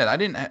 like I said, I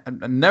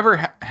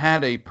never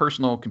had a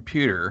personal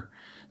computer.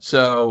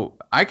 So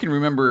I can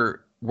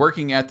remember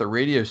working at the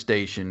radio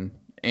station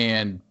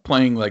and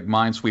playing like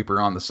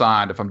Minesweeper on the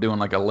side if I'm doing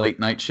like a late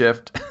night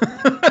shift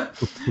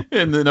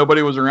and then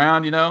nobody was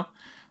around,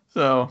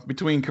 So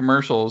between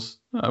commercials,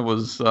 I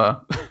was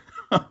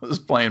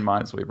playing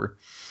Minesweeper.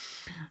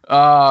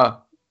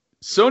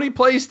 Sony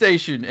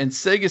PlayStation and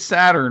Sega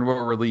Saturn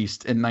were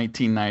released in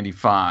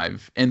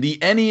 1995, and the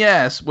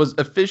NES was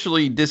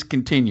officially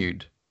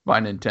discontinued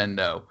by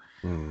Nintendo.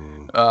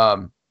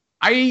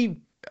 I'd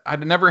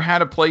never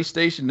had a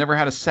PlayStation, never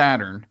had a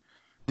Saturn.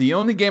 The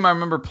only game I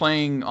remember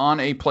playing on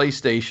a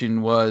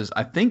PlayStation was,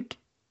 I think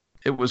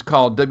it was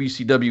called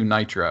WCW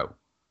Nitro.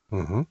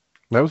 Mm-hmm.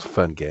 That was a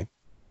fun game.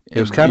 It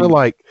was kind of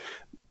like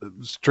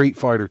Street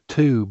Fighter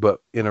 2,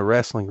 but in a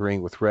wrestling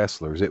ring with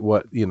wrestlers.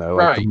 Like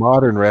the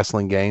modern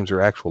wrestling games are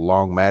actual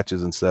long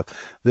matches and stuff.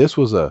 This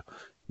was a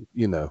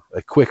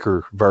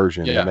quicker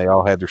version, and they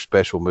all had their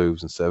special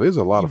moves and stuff. It was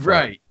a lot of fun.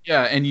 Right.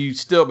 Yeah. And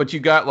but you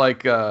got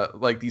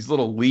like these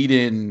little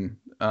lead-in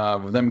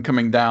of them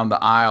coming down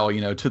the aisle,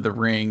 to the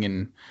ring.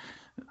 And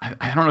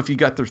I don't know if you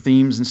got their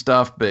themes and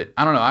stuff, but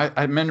I don't know.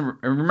 I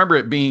remember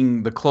it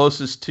being the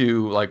closest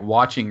to like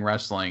watching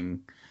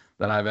wrestling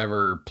that I've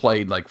ever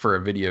played like for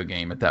a video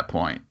game at that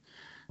point.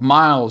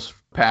 Miles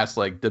past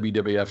like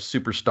WWF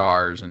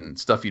Superstars and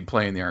stuff you'd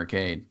play in the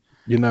arcade.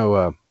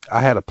 I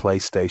had a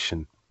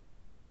PlayStation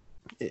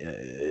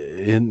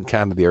in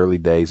kind of the early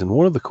days, and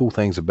one of the cool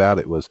things about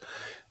it was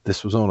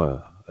this was on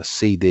a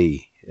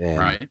CD,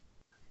 and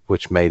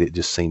which made it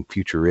just seem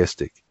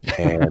futuristic.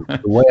 And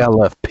the way I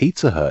love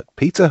Pizza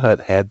Hut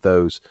had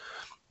those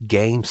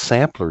game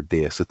sampler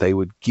discs that they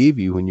would give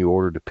you when you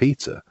ordered a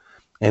pizza,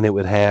 and it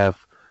would have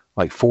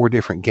like 4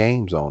 different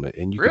games on it.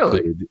 And you could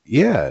put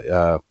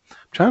I'm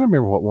trying to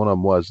remember what one of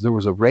them was. There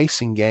was a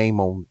racing game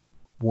on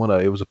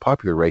it was a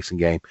popular racing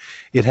game.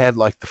 It had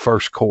like the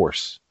first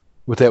course,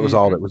 but that was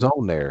all that was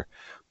on there.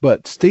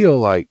 But still,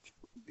 like,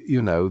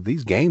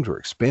 these games were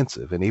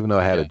expensive, and even though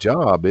I had a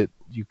job,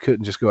 you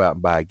couldn't just go out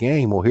and buy a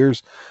game. Well,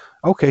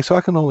 so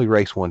I can only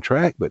race one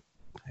track, but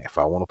if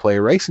I want to play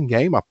a racing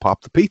game, I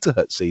pop the Pizza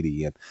Hut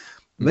CD in.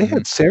 They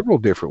had several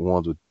different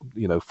ones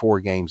with 4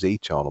 games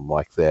each on them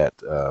like that.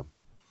 That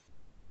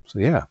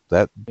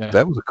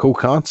was a cool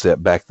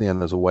concept back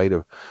then as a way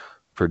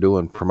for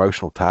doing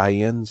promotional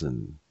tie-ins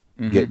and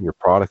getting your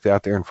product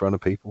out there in front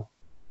of people.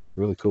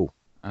 Really cool.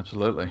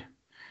 Absolutely.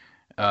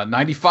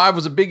 95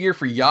 was a big year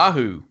for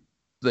Yahoo.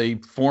 They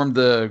formed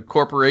the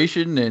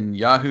corporation and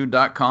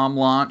Yahoo.com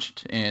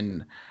launched,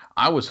 and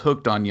I was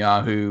hooked on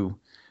Yahoo.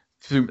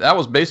 That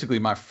was basically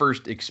my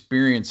first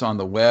experience on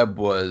the web,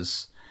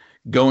 was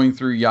going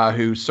through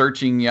Yahoo,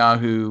 searching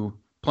Yahoo,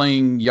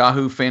 playing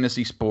Yahoo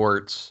Fantasy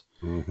Sports.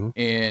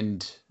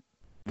 And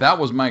That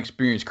was my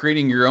experience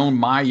creating your own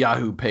My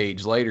Yahoo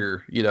page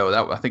later.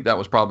 I think that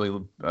was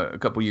probably a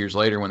couple years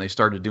later when they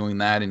started doing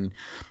that, and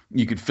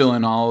you could fill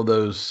in all of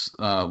those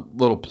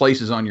little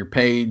places on your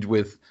page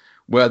with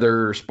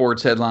weather,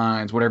 sports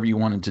headlines, whatever you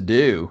wanted to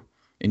do.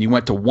 And you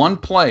went to one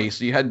place.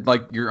 You had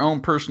like your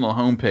own personal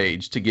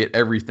homepage to get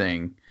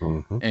everything,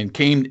 and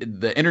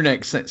the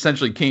internet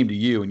essentially came to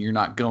you, and you're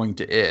not going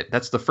to it.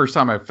 That's the first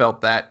time I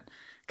felt that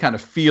kind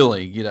of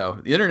feeling.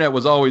 The internet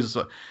was always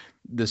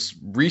this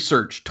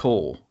research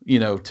tool,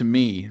 to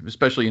me,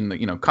 especially in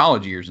the,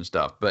 college years and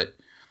stuff. But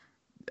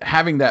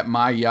having that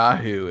My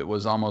Yahoo, it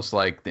was almost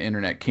like the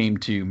internet came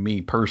to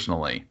me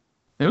personally.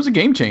 It was a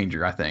game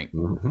changer, I think.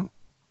 Mm-hmm.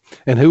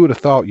 And who would have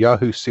thought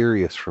Yahoo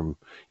Serious from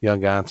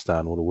Young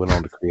Einstein would have went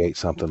on to create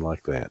something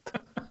like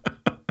that?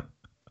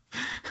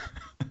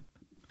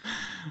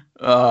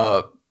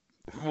 Well,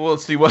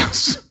 let's see what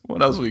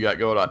else we got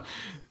going on.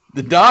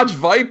 The Dodge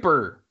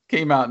Viper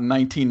came out in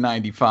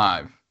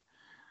 1995.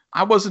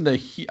 I wasn't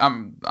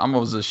I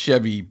was a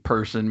Chevy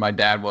person. My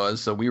dad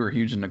was, so we were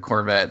huge into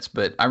Corvettes.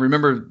 But I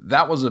remember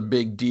that was a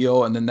big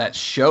deal. And then that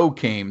show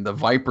came, the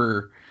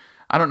Viper.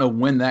 I don't know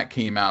when that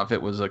came out. If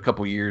it was a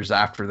couple years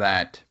after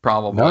that,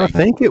 probably. No, I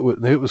think it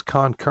was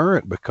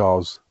concurrent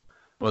because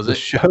the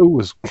show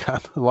was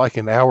kind of like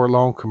an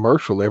hour-long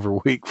commercial every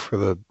week for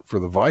the Viper. For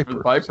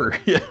the Viper,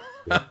 yeah.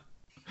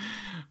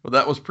 Well,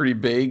 that was pretty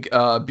big.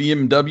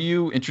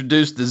 BMW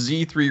introduced the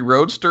Z3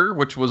 Roadster,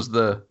 which was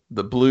the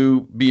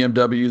blue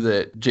BMW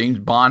that James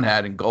Bond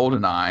had in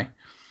GoldenEye.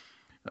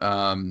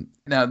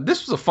 Now,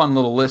 this was a fun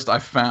little list I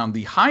found.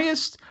 The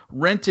highest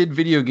rented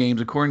video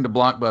games, according to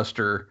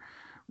Blockbuster,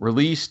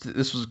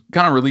 this was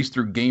kind of released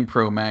through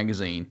GamePro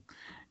magazine.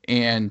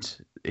 And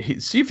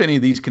see if any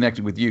of these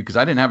connected with you, because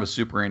I didn't have a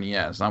Super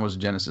NES. I was a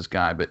Genesis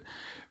guy, but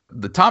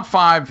the top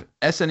 5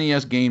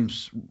 SNES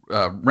games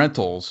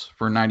rentals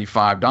for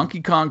 95, Donkey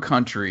Kong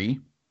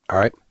Country. All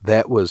right.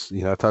 That was,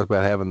 I talked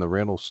about having the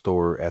rental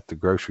store at the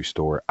grocery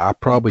store. I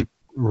probably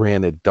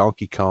rented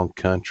Donkey Kong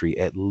Country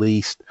at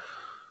least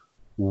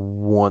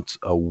once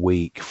a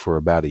week for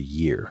about a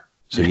year.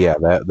 So yeah,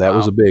 that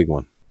was a big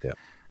one. Yeah.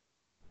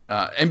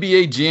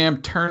 NBA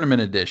Jam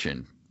Tournament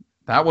Edition.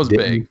 That was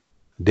big.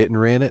 Didn't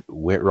rent it,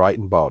 went right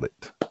and bought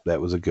it. That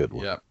was a good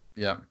one.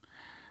 Yep.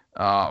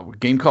 A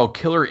game called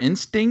Killer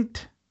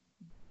Instinct.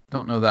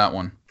 Don't know that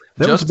one.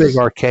 That was a big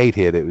arcade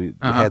hit. It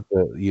had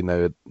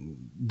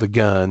the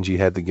guns. You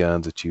had the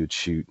guns that you would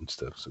shoot and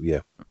stuff. So yeah.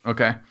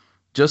 Okay.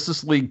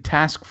 Justice League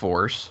Task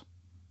Force.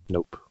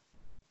 Nope.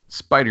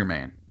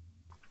 Spider-Man.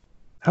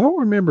 I don't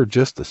remember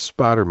just the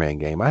Spider-Man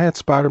game. I had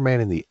Spider-Man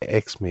and the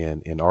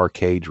X-Men in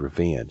Arcade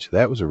Revenge.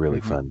 That was a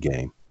really fun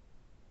game.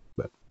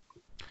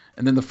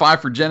 And then the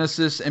 5 for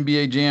Genesis,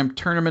 NBA Jam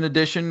Tournament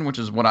Edition, which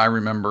is what I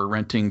remember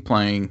renting,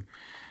 playing.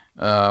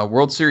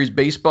 World Series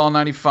Baseball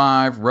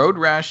 95, Road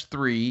Rash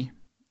 3,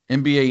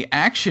 NBA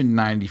Action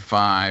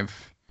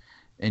 95,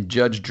 and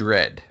Judge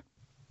Dredd.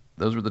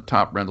 Those were the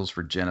top rentals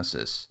for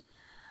Genesis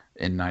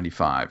in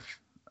 95.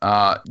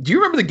 Do you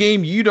remember the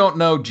game You Don't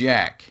Know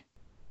Jack?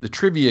 The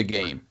trivia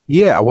game.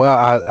 Yeah,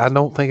 well, I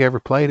don't think I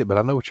ever played it, but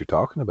I know what you're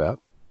talking about.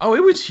 Oh,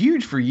 it was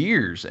huge for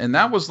years. And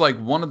that was like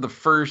one of the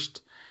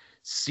first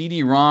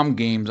CD-ROM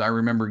games I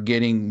remember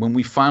getting when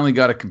we finally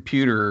got a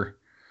computer.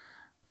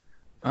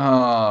 It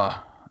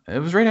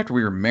was right after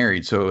we were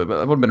married, so it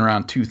would have been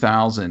around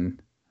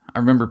 2000. I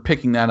remember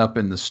picking that up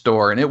in the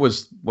store, and it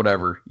was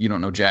whatever, You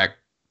Don't Know Jack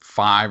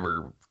 5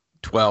 or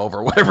 12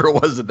 or whatever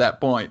it was at that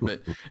point.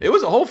 But it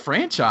was a whole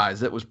franchise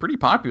that was pretty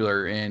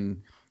popular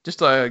and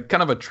just a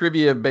kind of a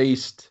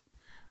trivia-based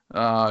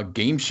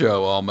game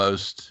show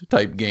almost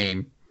type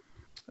game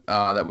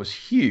that was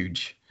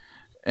huge.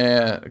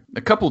 A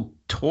couple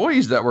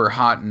toys that were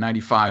hot in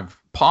 95,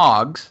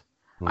 Pogs.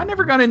 I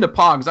never got into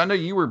Pogs. I know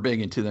you were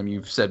big into them,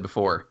 you've said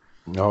before.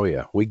 Oh,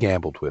 yeah. We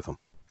gambled with them.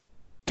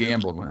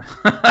 Gambled with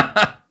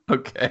them.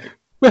 Okay.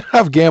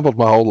 I've gambled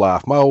my whole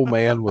life. My old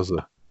man was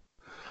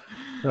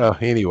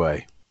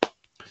anyway.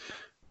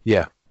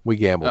 Yeah, we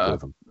gambled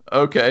with them.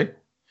 Okay.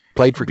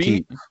 Played for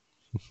keeps.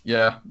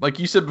 Yeah. Like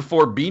you said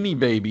before, Beanie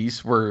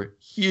Babies were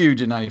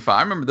huge in 95.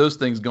 I remember those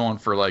things going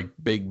for like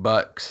big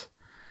bucks.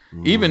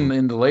 Even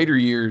in the later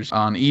years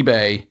on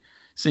eBay,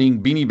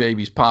 seeing Beanie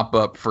Babies pop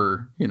up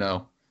for,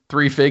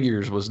 3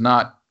 figures was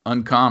not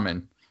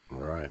uncommon.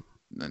 Right.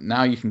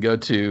 Now you can go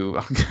to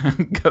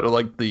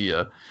like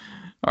the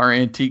our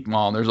antique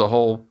mall, and there's a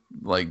whole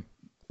like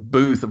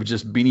booth of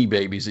just Beanie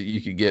Babies that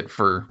you could get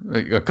for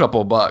a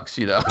couple bucks,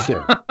 Yeah.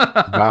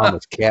 Buy them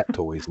as cat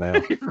toys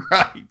now.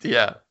 Right.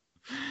 Yeah.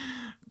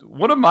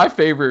 One of my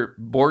favorite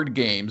board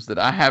games that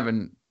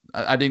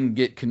I didn't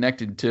get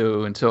connected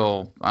to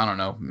until, I don't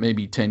know,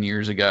 maybe 10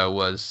 years ago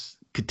was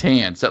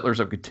Catan, Settlers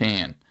of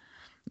Catan.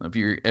 If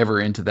you're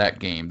ever into that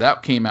game.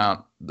 That came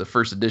out, the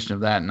first edition of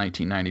that in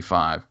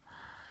 1995.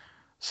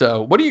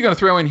 So what are you going to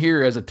throw in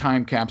here as a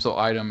time capsule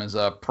item, as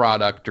a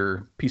product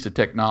or piece of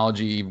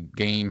technology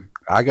game?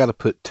 I got to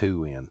put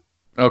 2 in.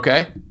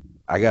 Okay.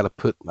 I got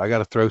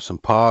to throw some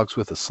Pogs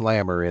with a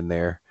slammer in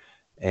there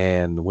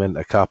and win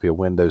a copy of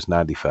Windows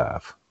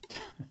 95.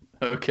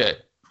 Okay.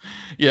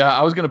 Yeah,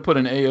 I was going to put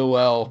an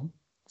AOL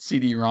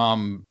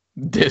CD-ROM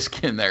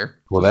disc in there.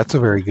 Well, that's a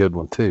very good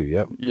one too.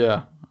 Yep.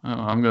 Yeah,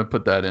 I'm going to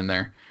put that in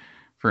there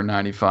for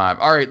 95.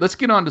 All right, let's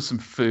get on to some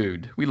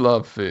food. We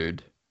love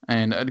food.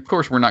 And of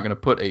course, we're not going to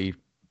put a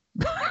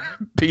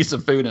piece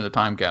of food in a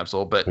time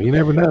capsule, but Well, you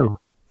never know.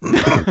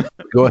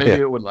 Go maybe ahead.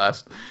 it would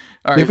last.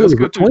 All right, If it let's was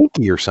go a through.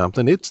 Twinkie or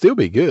something, it'd still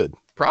be good.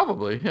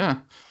 Probably, yeah.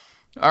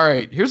 All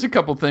right, here's a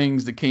couple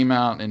things that came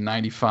out in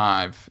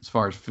 95 as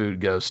far as food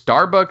goes.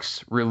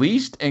 Starbucks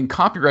released and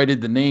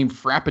copyrighted the name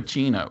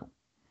Frappuccino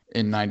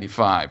in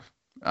 95.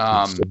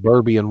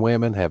 Suburban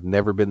women have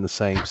never been the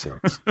same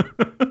since.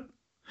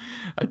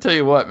 I tell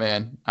you what,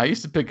 man, I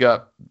used to pick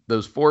up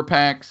those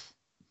 4-packs.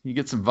 You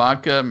get some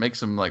vodka, make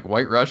some like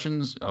White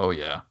Russians. Oh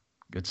yeah,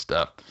 good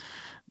stuff.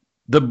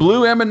 The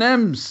blue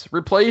M&Ms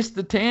replaced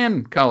the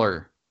tan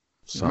color.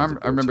 I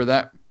remember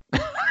that.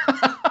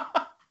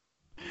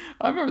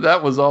 I remember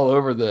that was all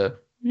over the,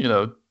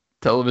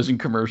 television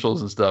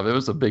commercials and stuff. It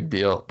was a big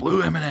deal.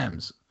 Blue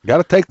M&Ms. Got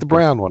to take the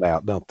brown one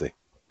out, don't they?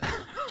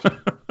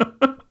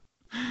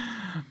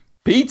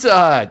 Pizza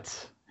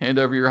Hut. Hand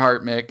over your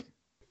heart, Mick.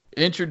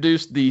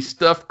 Introduced the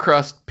stuffed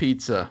crust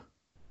pizza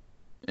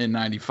in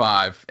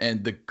 95,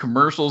 and the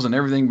commercials and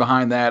everything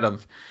behind that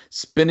of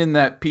spinning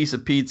that piece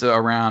of pizza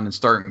around and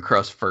starting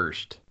crust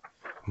first.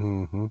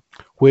 Mm-hmm.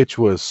 Which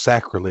was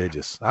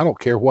sacrilegious. I don't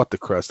care what the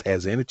crust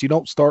has in it. You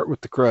don't start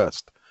with the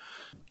crust.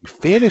 You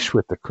finish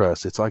with the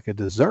crust. It's like a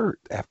dessert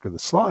after the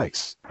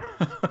slice.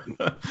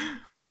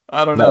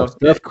 I don't know.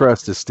 Stuffed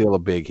crust is still a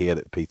big hit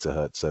at Pizza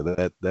Hut,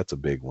 so that's a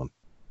big one.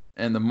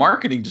 And the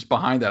marketing just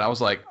behind that, I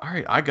was like, all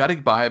right, I got to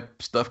buy a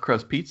stuffed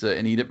crust pizza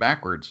and eat it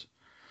backwards.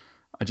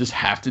 I just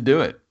have to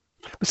do it.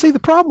 But see, the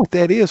problem with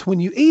that is when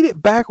you eat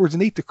it backwards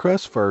and eat the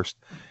crust first,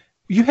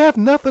 you have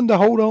nothing to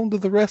hold on to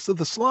the rest of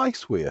the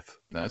slice with.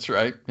 That's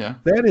right. Yeah.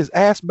 That is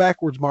ass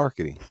backwards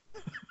marketing.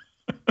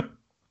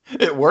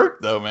 It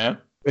worked though, man.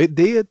 It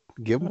did.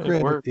 Give them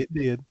credit. It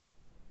did.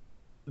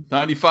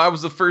 95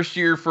 was the first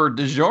year for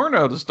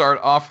DiGiorno to start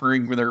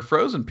offering their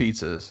frozen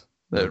pizzas.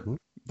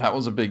 That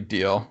was a big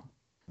deal.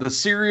 The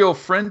cereal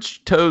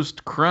French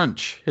Toast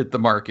Crunch hit the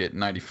market in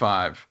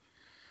 95.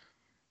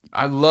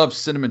 I love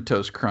Cinnamon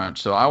Toast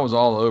Crunch, so I was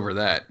all over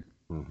that.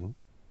 Mm-hmm.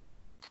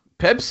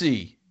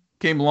 Pepsi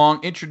came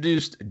along,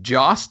 introduced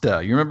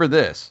Josta. You remember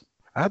this?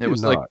 I do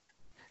not.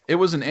 It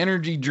was an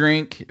energy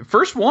drink.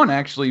 First one,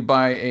 actually,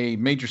 by a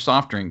major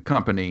soft drink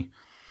company,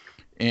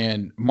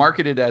 and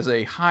marketed as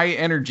a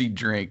high-energy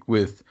drink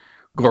with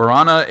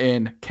guarana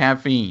and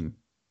caffeine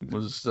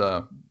was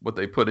what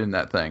they put in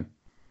that thing.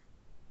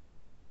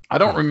 I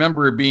don't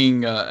remember it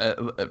being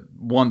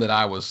one that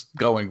I was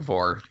going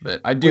for,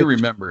 but I do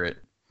remember it.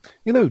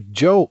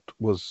 Jolt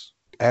was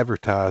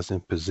advertised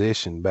and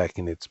positioned back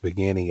in its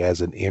beginning as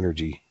an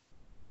energy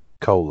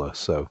cola.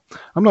 So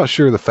I'm not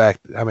sure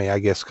I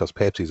guess because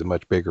Pepsi's a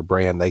much bigger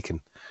brand, they can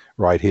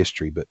write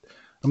history, but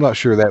I'm not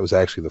sure that was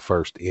actually the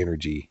first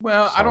energy.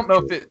 Well, I don't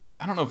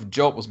know if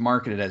Jolt was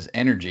marketed as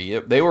energy.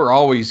 They were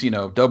always,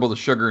 double the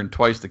sugar and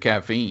twice the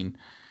caffeine,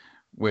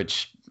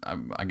 which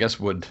I guess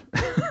would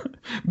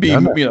be,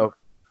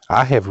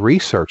 I have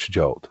researched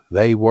Jolt.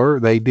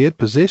 They did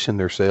position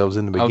themselves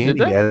in the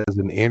beginning as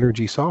an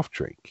energy soft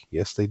drink.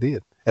 Yes, they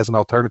did. As an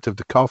alternative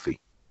to coffee.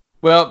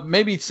 Well,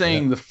 maybe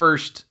saying the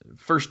first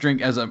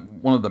drink as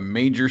one of the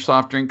major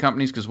soft drink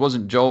companies, because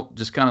wasn't Jolt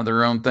just kind of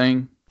their own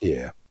thing?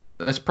 Yeah.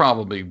 That's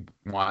probably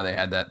why they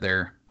had that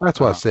there. That's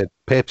why I said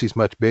Pepsi's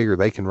much bigger.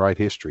 They can write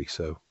history.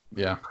 So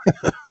yeah,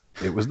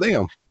 it was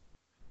them.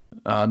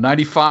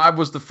 95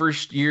 was the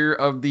first year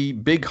of the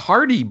Big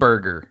Hearty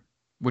burger,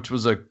 which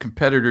was a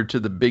competitor to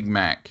the Big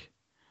Mac.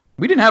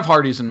 We didn't have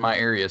Hardee's in my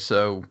area,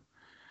 so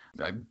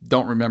I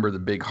don't remember the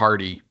Big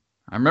Hearty.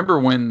 I remember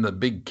when the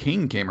Big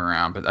King came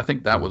around, but I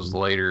think that was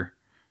later.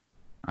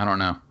 I don't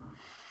know.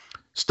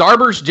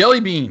 Starburst jelly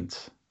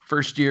beans,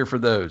 first year for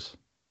those.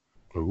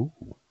 Ooh.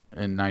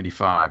 In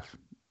 95.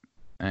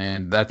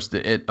 And that's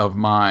it of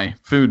my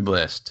food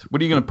list. What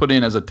are you going to put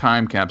in as a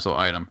time capsule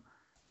item?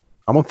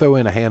 I'm going to throw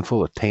in a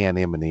handful of tan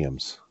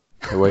M&Ms.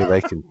 The way they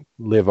can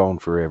live on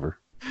forever.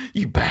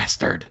 You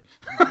bastard.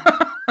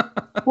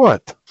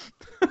 What?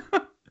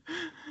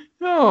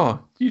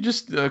 Oh, you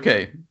just,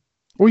 okay.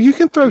 Well, you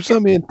can throw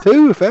some in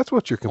too if that's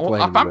what you're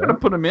complaining If I'm about. going to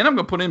put them in, I'm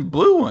going to put in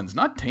blue ones,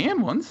 not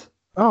tan ones.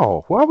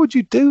 Oh, why would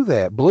you do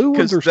that? Blue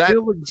ones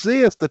still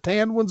exist. The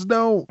tan ones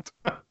don't.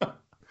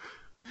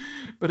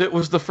 But it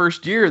was the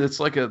first year. That's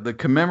like the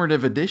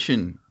commemorative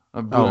edition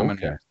of Blue M&Ms.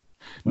 Okay.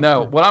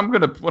 No, what I'm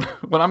gonna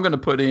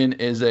put in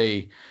is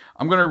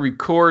I'm gonna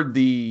record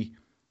the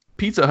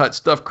Pizza Hut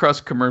stuffed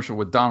crust commercial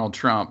with Donald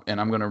Trump,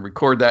 and I'm gonna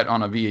record that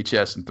on a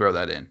VHS and throw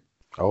that in.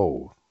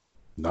 Oh,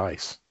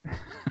 nice.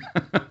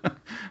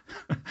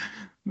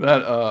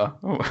 I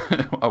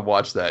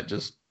watched that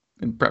just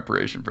in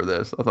preparation for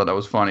this. I thought that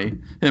was funny.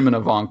 Him and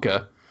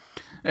Ivanka.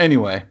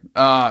 Anyway,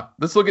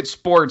 let's look at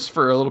sports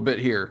for a little bit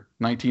here.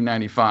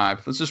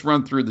 1995. Let's just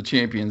run through the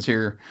champions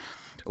here.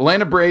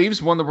 Atlanta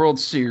Braves won the World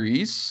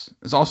Series.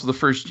 It's also the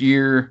first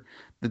year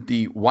that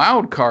the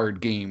wild card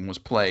game was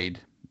played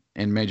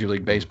in Major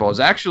League Baseball. Is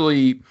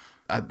actually,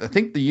 I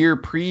think the year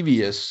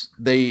previous,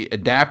 they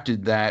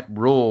adapted that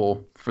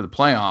rule for the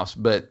playoffs,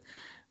 but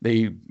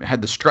they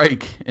had the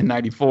strike in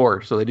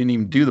 94, so they didn't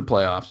even do the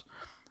playoffs.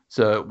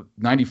 So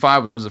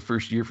 95 was the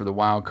first year for the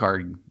wild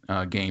card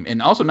game.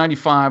 And also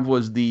 95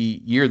 was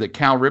the year that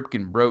Cal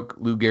Ripken broke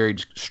Lou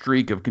Gehrig's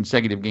streak of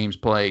consecutive games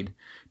played.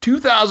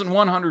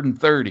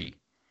 2,130.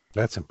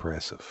 That's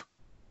impressive.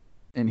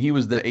 And he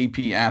was the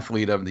AP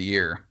Athlete of the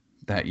Year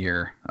that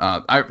year.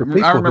 I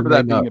remember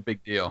that being a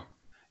big deal.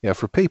 Yeah,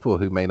 for people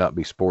who may not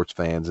be sports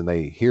fans and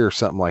they hear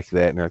something like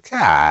that and they're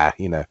like,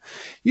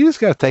 you just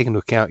got to take into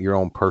account your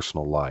own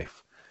personal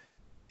life.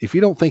 If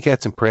you don't think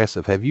that's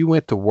impressive, have you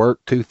went to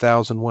work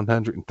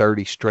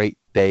 2,130 straight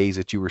days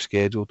that you were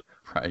scheduled?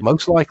 Right.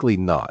 Most likely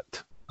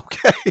not.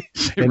 Okay.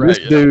 And right,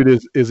 this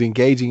dude is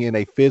engaging in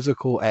a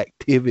physical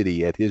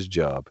activity at his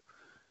job.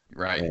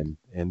 Right.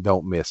 And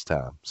don't miss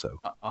time. So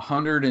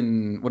 100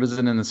 and what is it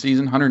in the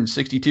season?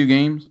 162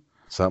 games?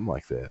 Something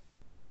like that.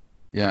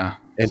 Yeah.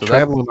 And so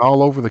traveling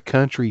all over the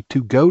country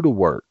to go to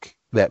work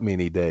that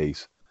many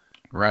days.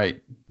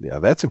 Right. Yeah,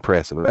 that's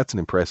impressive. That's an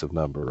impressive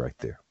number right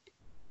there.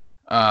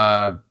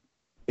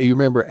 You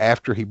remember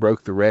after he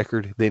broke the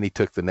record, then he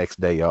took the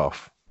next day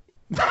off.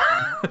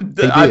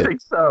 I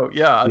think so.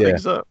 Yeah, I think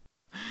so.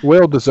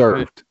 Well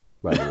deserved,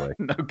 by the way.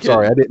 No kidding.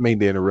 Sorry, I didn't mean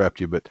to interrupt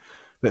you, but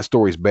that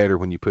story's better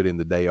when you put in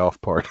the day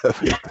off part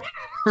of it.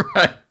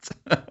 Right.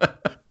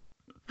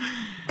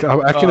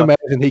 I can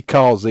imagine he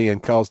calls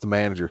the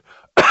manager.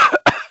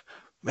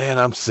 Man,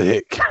 I'm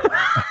sick.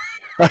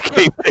 I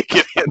can't make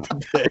it in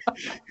today.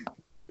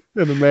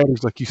 And the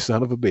manager's like, you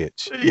son of a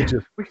bitch.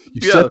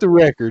 You set the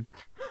record.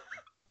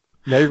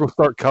 Now you're going to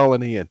start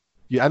calling in.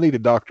 Yeah, I need a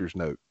doctor's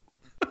note.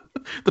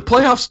 The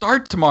playoffs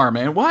start tomorrow,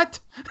 man. What?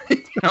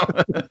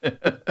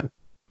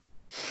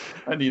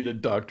 I need a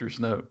doctor's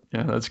note.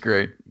 Yeah, that's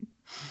great.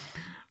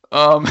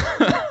 The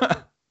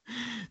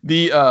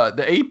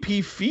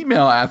AP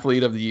Female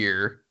Athlete of the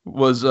Year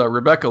was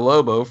Rebecca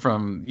Lobo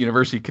from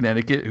University of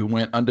Connecticut, who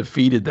went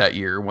undefeated that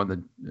year, won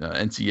the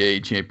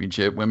NCAA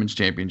championship, women's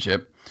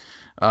championship.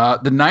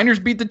 The Niners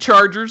beat the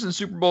Chargers in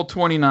Super Bowl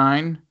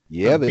 29.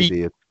 Yeah, they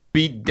did.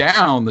 Beat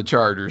down the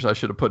Chargers, I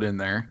should have put in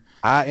there.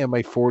 I am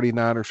a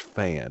 49ers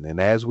fan, and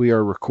as we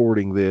are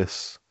recording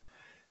this,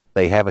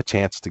 they have a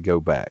chance to go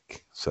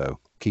back. So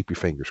keep your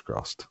fingers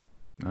crossed.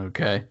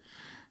 Okay.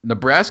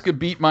 Nebraska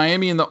beat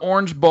Miami in the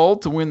Orange Bowl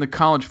to win the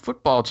college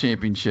football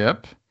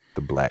championship.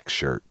 The black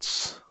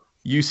shirts.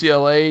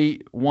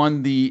 UCLA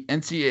won the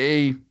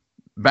NCAA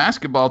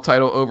basketball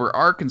title over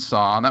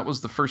Arkansas, and that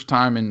was the first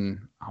time in,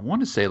 I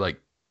want to say, like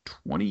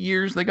 20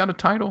 years they got a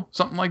title,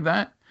 something like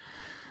that.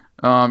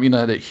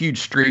 That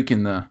huge streak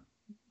in the,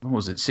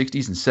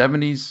 60s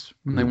and 70s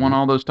when they won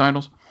all those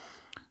titles.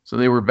 So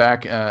they were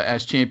back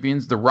as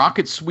champions. The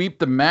Rockets sweep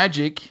the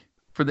Magic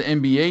for the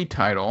NBA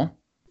title,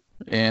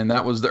 and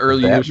that was the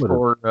early years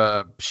for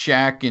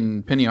Shaq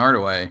and Penny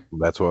Hardaway.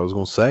 That's what I was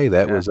going to say.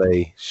 That was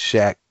a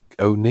Shaq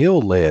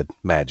O'Neal-led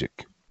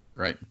Magic.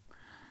 Right.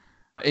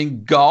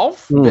 In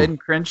golf, Ben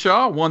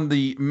Crenshaw won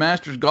the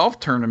Masters Golf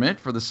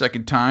Tournament for the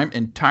second time,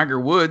 and Tiger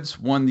Woods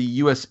won the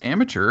U.S.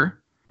 Amateur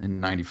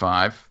in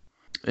 95.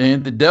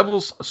 And the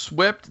Devils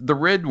swept the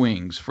Red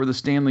Wings for the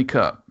Stanley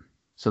Cup.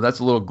 So that's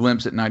a little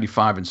glimpse at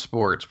 95 in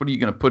sports. What are you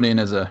going to put in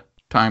as a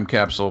time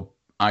capsule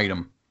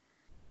item?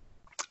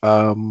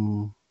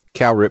 Cal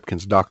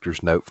Ripken's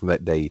doctor's note from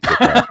that day he took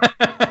out.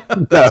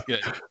 That's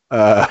good.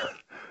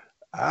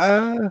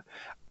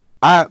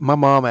 My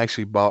mom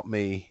actually bought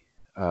me,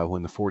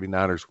 when the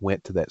 49ers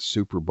went to that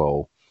Super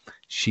Bowl,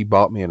 she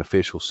bought me an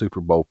official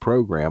Super Bowl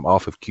program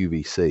off of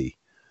QVC,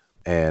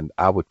 and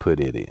I would put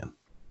it in.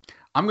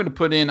 I'm going to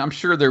put in, I'm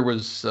sure there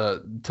was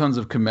tons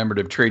of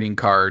commemorative trading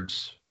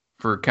cards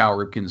for Cal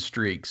Ripken's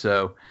streak.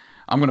 So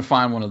I'm going to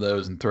find one of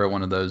those and throw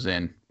one of those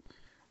in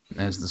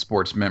as the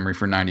sports memory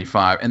for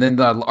 95. And then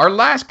our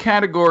last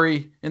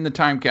category in the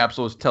time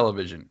capsule is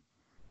television.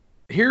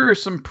 Here are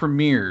some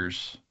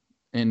premieres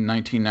in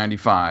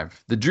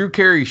 1995. The Drew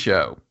Carey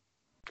Show.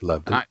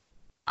 Loved it.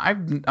 I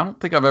don't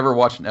think I've ever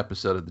watched an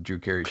episode of the Drew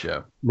Carey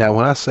Show. Now,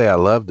 when I say I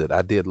loved it,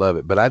 I did love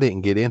it, but I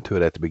didn't get into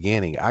it at the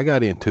beginning. I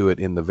got into it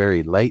in the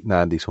very late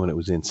 90s when it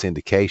was in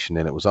syndication,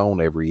 and it was on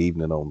every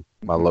evening on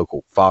my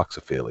local Fox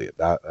affiliate.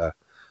 I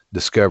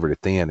discovered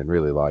it then and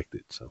really liked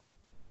it. So,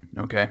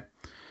 okay.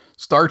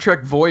 Star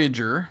Trek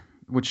Voyager,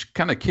 which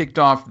kind of kicked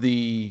off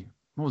the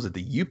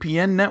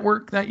UPN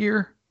network that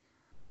year?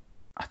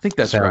 I think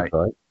that's right.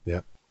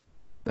 Yeah.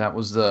 That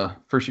was the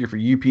first year for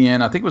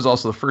UPN. I think it was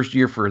also the first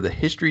year for the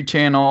History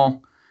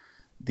Channel,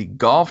 the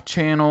Golf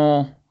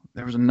Channel.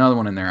 There was another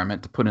one in there I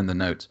meant to put in the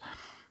notes.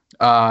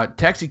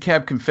 Taxi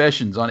Cab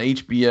Confessions on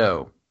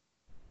HBO.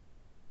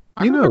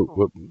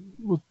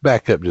 We'll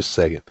back up just a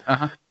second.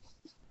 Uh-huh.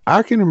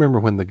 I can remember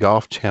when the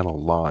Golf Channel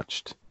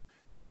launched,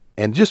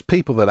 and just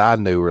people that I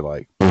knew were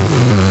like,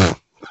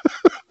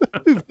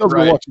 who's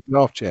watching the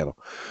Golf Channel?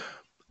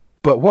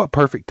 But what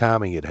perfect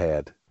timing it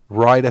had.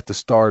 Right at the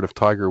start of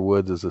Tiger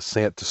Woods'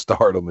 ascent to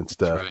stardom and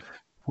stuff. Right.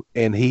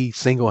 And he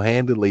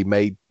single-handedly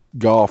made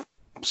golf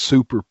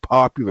super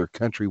popular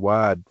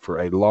countrywide for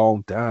a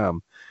long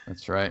time.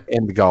 That's right.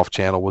 And the Golf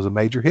Channel was a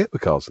major hit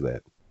because of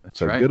that. That's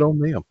so right. Good on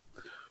them.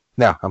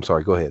 Now, I'm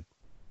sorry. Go ahead.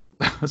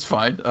 That's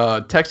fine.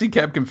 Taxi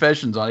Cab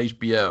Confessions on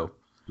HBO.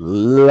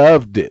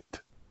 Loved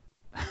it.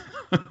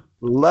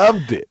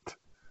 Loved it.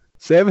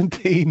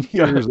 17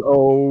 years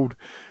old,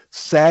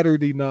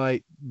 Saturday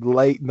night,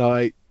 late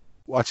night,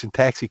 watching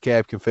Taxi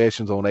Cab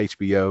Confessions on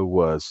HBO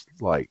was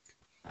like,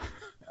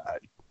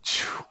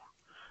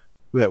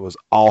 that was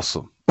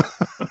awesome.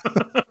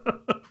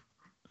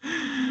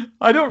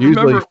 I don't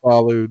remember.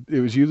 It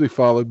was usually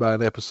followed by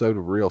an episode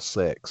of Real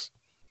Sex.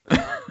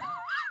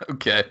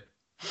 Okay.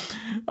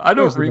 I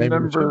don't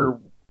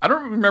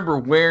remember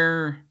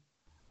where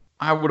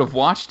I would have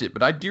watched it,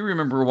 but I do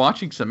remember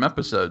watching some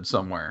episodes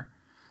somewhere.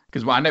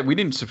 Because we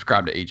didn't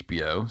subscribe to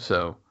HBO,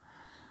 so.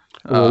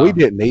 Well, we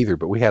didn't either,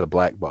 but we had a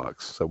black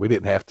box, so we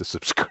didn't have to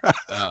subscribe.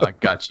 I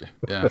gotcha.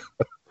 Yeah.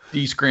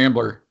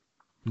 D-Scrambler.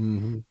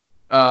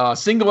 Mm-hmm.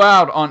 Single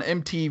Out on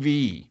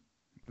MTV.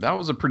 That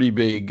was a pretty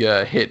big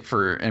hit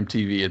for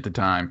MTV at the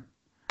time.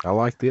 I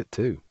liked it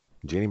too.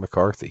 Jenny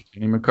McCarthy.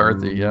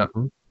 Mm-hmm. Yeah.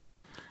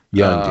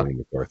 Young Jenny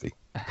McCarthy.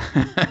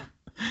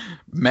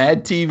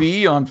 Mad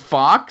TV on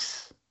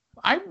Fox.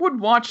 I would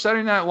watch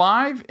Saturday Night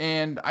Live,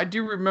 and I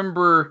do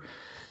remember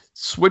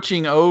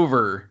switching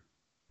over.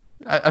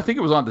 I think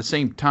it was on at the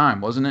same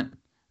time, wasn't it?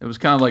 It was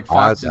kind of like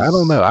Fox's. I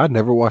don't know. I'd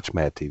never watched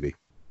Mad TV.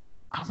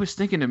 I was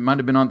thinking it might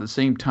have been on at the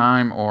same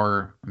time,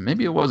 or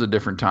maybe it was a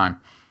different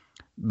time.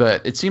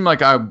 But it seemed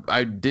like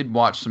I did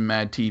watch some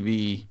Mad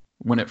TV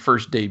when it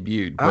first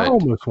debuted. But I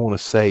almost want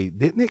to say,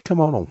 didn't it come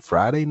on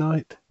Friday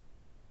night?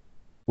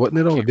 Wasn't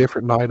it on a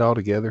different night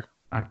altogether?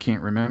 I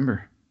can't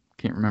remember.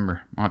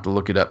 I'll have to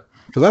look it up.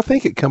 Because I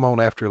think it come on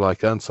after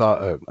like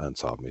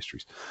Unsolved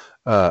Mysteries,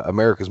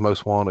 America's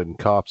Most Wanted and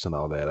Cops and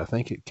all that. I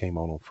think it came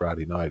on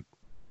Friday night.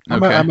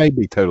 Okay. I may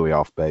be totally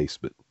off base,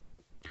 but.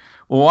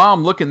 Well, while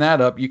I'm looking that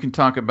up, you can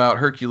talk about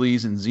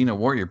Hercules and Xena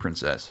Warrior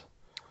Princess.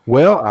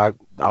 Well,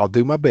 I'll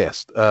do my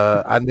best.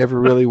 I never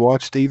really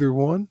watched either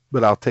one,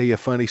 but I'll tell you a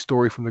funny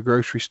story from the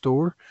grocery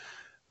store.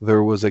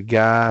 There was a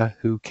guy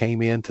who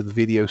came into the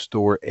video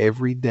store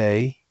every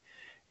day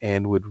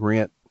and would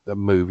rent a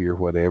movie or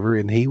whatever,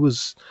 and he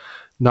was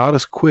not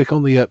as quick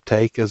on the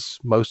uptake as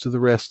most of the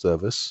rest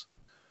of us,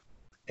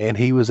 and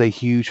he was a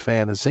huge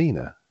fan of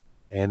Xena.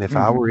 And if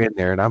I were in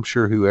there, and I'm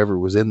sure whoever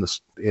was in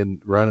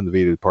running the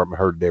video department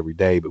heard it every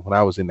day, but when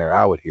I was in there,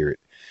 I would hear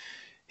it.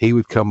 He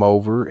would come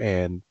over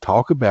and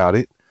talk about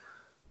it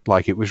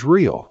like it was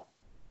real.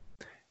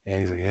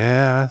 And he's like,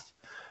 yeah,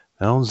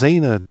 on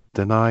Xena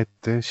tonight,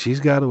 she's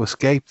got to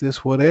escape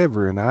this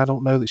whatever, and I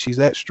don't know that she's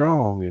that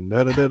strong, and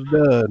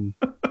da-da-da-da-da.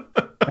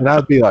 And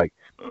I'd be like,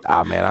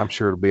 man, I'm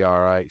sure it'll be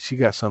all right. She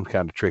got some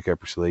kind of trick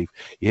up her sleeve.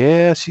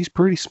 Yeah, she's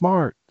pretty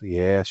smart.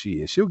 Yeah,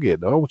 she is. She'll get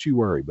it. Don't you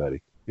worry,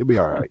 buddy. It'll be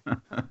all right.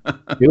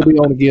 He'll be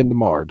on again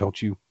tomorrow.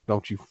 Don't you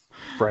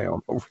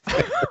frown over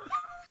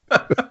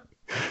that.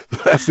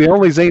 That's the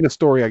only Xena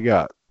story I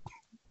got.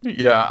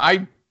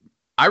 Yeah,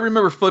 I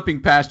remember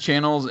flipping past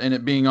channels and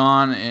it being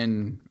on,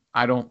 and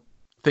I don't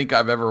think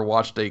I've ever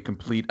watched a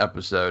complete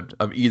episode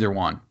of either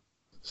one.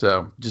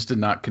 So just did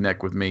not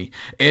connect with me.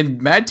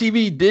 And Mad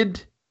TV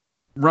did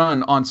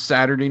run on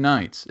Saturday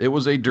nights. It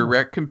was a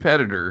direct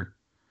competitor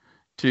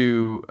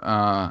to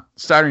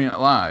Saturday Night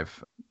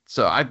Live.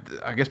 So I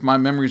guess my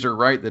memories are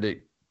right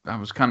that I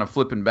was kind of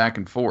flipping back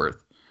and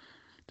forth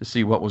to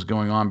see what was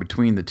going on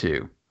between the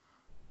two.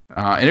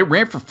 And it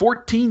ran for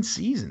 14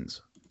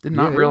 seasons. Did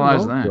not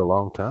realize that. For a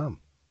long time.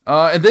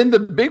 And then the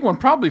big one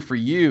probably for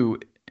you,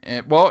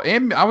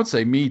 and I would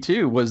say me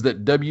too, was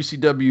that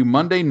WCW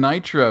Monday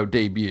Nitro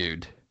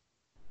debuted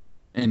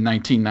in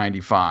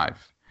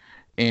 1995.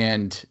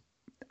 And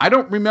I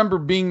don't remember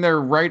being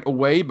there right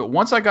away, but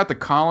once I got to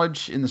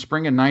college in the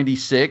spring of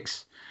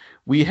 96,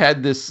 we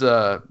had this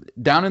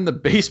down in the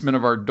basement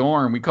of our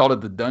dorm, we called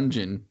it the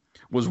dungeon,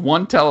 was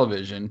one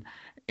television.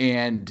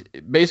 And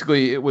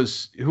basically it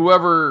was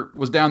whoever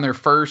was down there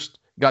first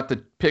got to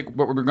pick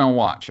what we were going to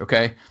watch.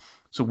 Okay.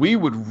 So we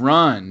would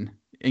run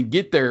and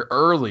get there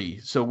early.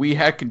 So we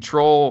had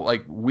control,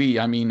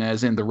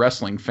 as in the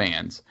wrestling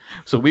fans.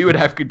 So we would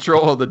have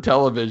control of the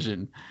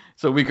television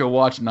so we could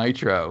watch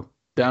Nitro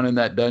down in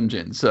that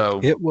dungeon. So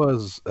it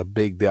was a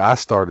big deal. I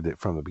started it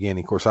from the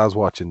beginning. Of course, I was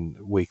watching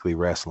weekly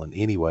wrestling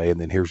anyway, and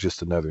then here's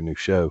just another new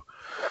show.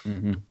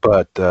 Mm-hmm.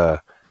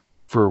 But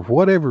for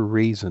whatever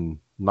reason,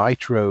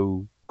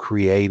 Nitro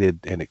created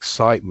an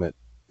excitement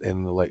and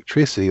an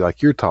electricity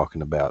like you're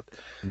talking about.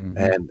 Mm-hmm.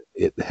 And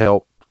it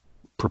helped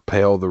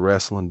propel the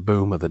wrestling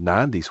boom of the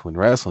 90s when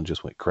wrestling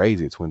just went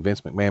crazy. It's when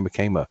Vince McMahon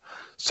became a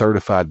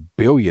certified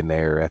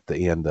billionaire at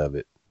the end of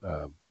it,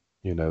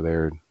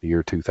 there in the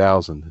year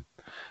 2000.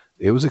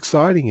 It was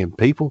exciting, and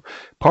people,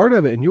 part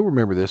of it, and you'll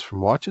remember this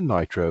from watching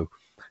Nitro,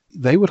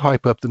 they would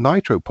hype up the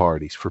Nitro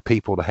parties for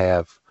people to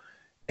have,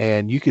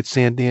 and you could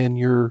send in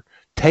your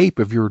tape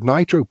of your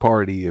Nitro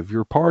party, of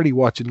your party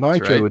watching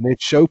Nitro, right. and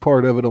they'd show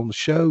part of it on the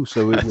show.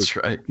 So it That's was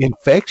right.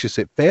 infectious.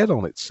 It fed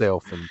on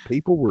itself, and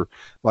people were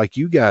like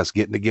you guys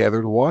getting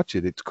together to watch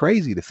it. It's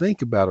crazy to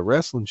think about a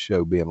wrestling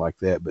show being like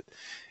that, but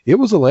it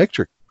was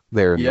electric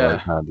there in the late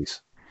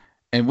 90s.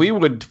 And we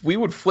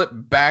would flip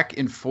back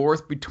and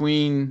forth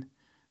between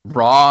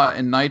Raw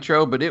and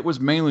Nitro, but it was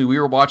mainly we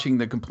were watching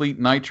the complete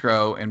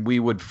Nitro, and we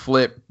would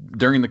flip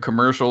during the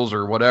commercials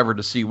or whatever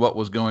to see what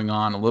was going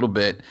on a little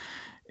bit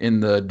in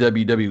the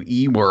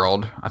WWE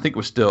world. I think it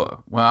was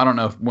still, well, I don't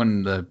know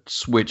when the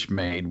switch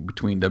made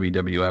between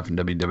WWF and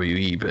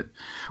WWE, but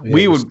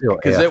we would,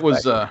 because it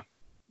was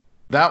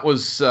that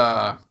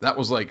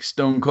was like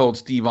Stone Cold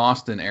Steve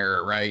Austin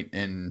era, right?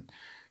 And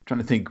I'm trying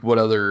to think what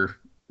other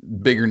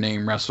bigger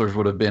name wrestlers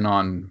would have been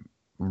on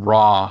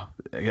Raw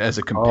as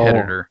a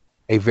competitor.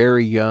 A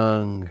very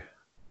young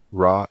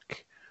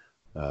Rock,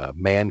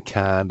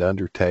 Mankind,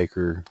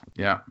 Undertaker.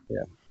 Yeah.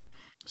 Yeah.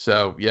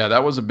 So, yeah,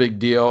 that was a big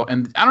deal.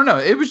 And I don't know,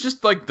 it was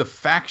just like the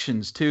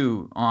factions,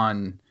 too,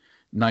 on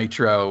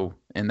Nitro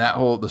and that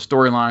whole, the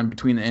storyline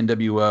between the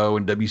NWO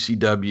and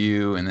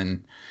WCW. And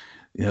then,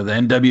 you know, the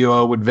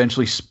NWO would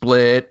eventually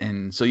split.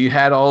 And so you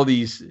had all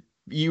these,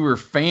 you were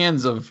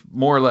fans of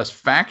more or less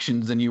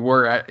factions than you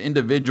were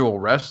individual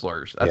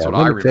wrestlers. That's what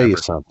I remember. Let me tell you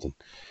something.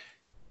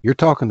 You're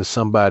talking to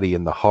somebody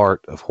in the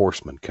heart of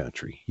Horseman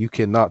country. You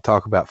cannot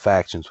talk about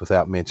factions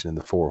without mentioning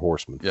the Four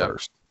Horsemen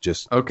first.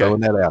 Just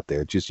throwing that out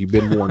there. Just you've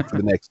been warned for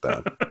the next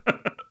time.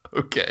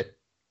 Okay.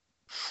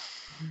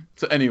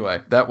 So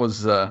anyway, that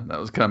was kind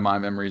of my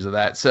memories of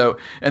that. So,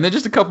 and then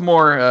just a couple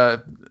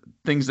more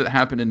things that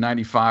happened in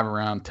 '95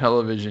 around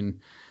television.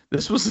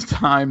 This was the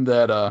time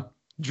that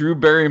Drew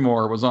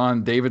Barrymore was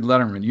on David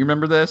Letterman. You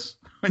remember this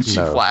when she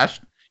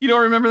flashed? You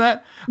don't remember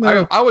that?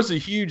 No. I was a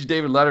huge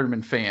David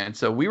Letterman fan,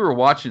 so we were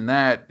watching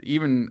that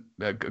even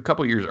a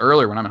couple of years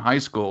earlier when I'm in high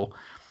school.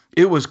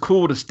 It was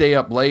cool to stay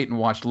up late and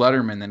watch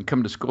Letterman, then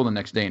come to school the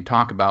next day and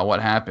talk about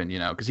what happened, you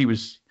know, because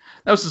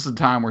that was just a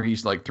time where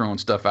he's like throwing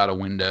stuff out of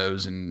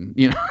windows and,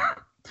 you know,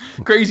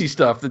 crazy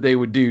stuff that they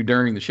would do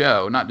during the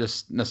show, not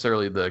just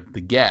necessarily the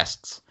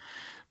guests.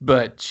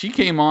 But she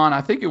came on,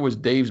 I think it was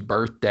Dave's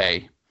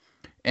birthday,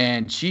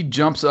 and she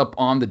jumps up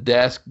on the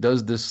desk,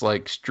 does this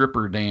like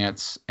stripper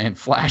dance, and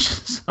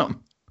flashes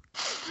them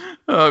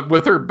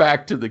with her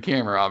back to the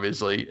camera,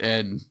 obviously,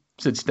 and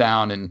sits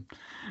down. And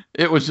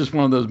it was just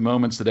one of those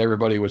moments that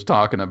everybody was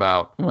talking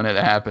about when it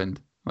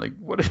happened. Like,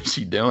 what is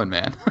she doing,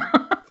 man?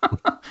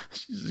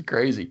 She's just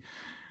crazy.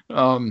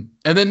 And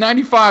then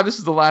 95, this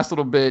is the last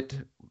little bit.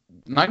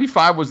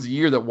 95 was the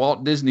year that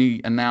Walt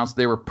Disney announced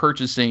they were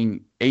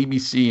purchasing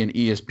ABC and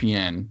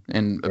ESPN.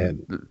 And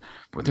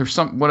there's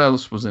what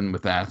else was in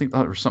with that? I think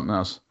there was something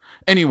else.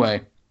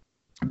 Anyway,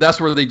 that's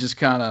where they just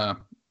kind of,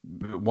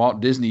 Walt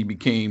Disney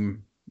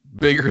became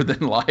bigger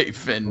than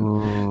life.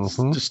 And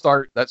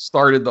that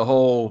started the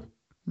whole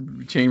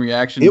chain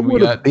reaction. It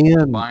would have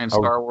been buying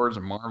Star Wars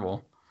and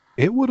Marvel.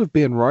 It would have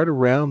been right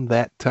around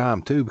that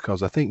time, too,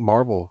 because I think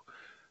Marvel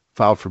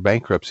filed for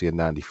bankruptcy in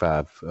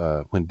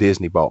 95 when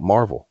Disney bought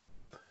Marvel.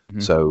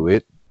 So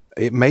it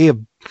may have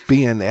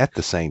been at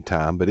the same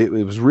time, but it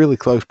was really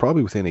close,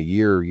 probably within a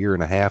year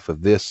and a half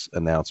of this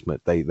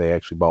announcement. They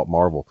actually bought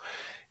Marvel.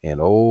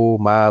 And oh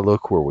my,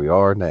 look where we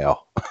are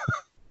now.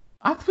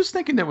 I was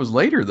thinking it was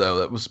later, though.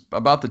 That was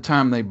about the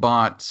time they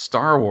bought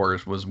Star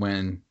Wars was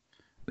when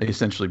they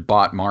essentially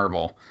bought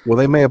Marvel. Well,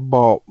 they may have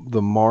bought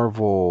the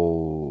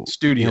Marvel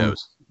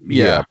Studios.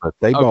 Yeah, but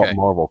they bought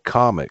Marvel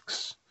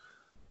Comics.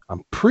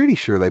 I'm pretty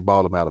sure they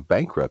bought them out of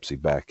bankruptcy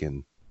back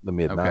in the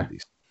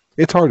mid-90s.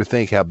 It's hard to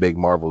think how big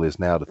Marvel is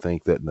now to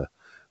think that in the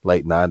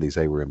late 90s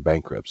they were in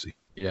bankruptcy.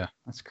 Yeah,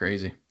 that's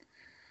crazy.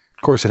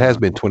 Of course, it has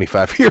been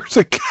 25 years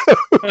ago.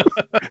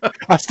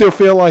 I still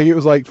feel like it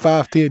was like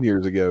 5-10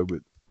 years ago, but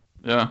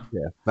yeah,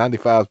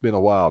 95's been a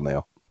while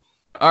now.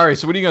 All right,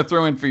 so what are you going to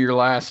throw in for your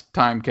last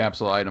time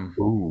capsule item?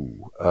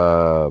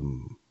 Oh,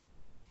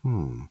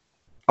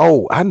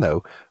 I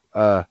know.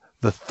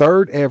 The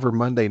third ever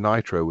Monday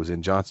Nitro was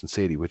in Johnson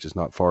City, which is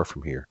not far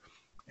from here.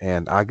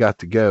 And I got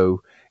to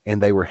go,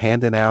 and they were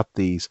handing out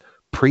these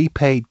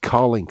prepaid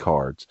calling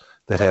cards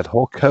that had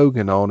Hulk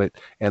Hogan on it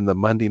and the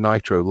Monday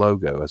Nitro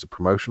logo as a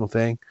promotional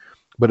thing,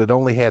 but it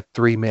only had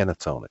 3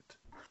 minutes on it.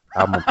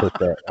 I'm gonna put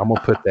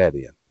that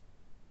in.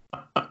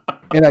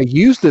 And I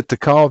used it to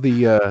call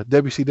the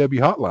WCW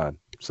hotline.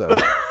 So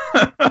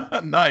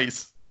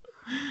nice.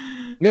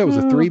 Yeah, it was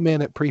a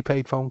 3-minute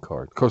prepaid phone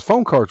card. Of course,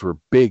 phone cards were a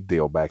big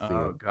deal back then.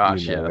 Oh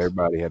gosh, yes.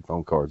 Everybody had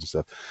phone cards and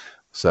stuff.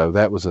 So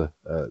that was a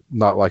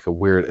not like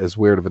as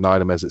weird of an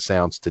item as it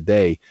sounds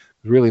today. It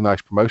was a really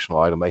nice promotional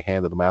item. They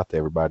handed them out to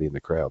everybody in the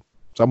crowd.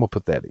 So I'm gonna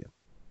put that in.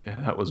 Yeah,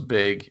 that was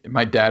big.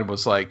 My dad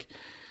was like,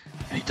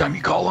 anytime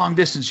you call long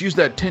distance, use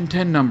that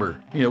 1010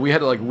 number. You know, we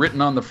had it like written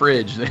on the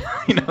fridge.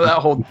 You know, that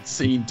whole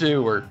scene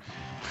too, where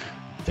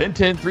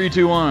 1010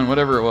 321,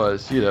 whatever it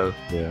was. You know,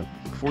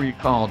 before you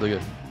call to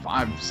get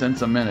 5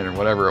 cents a minute or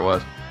whatever it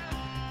was.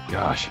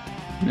 Gosh.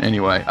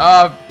 Anyway,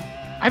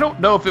 I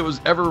don't know if it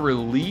was ever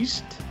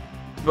released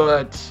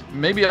but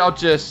maybe I'll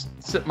just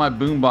set my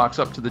boombox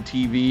up to the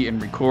TV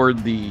and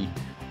record the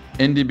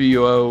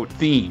NWO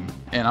theme,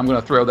 and I'm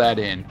gonna throw that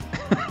in.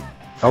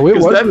 Oh, it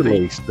was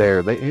released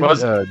there.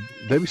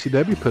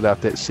 WCW put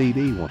out that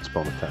CD once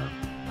upon a time.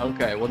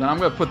 Okay, well then I'm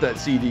gonna put that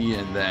CD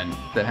in then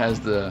that has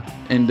the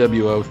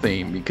NWO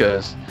theme,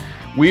 because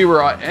we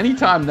were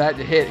anytime that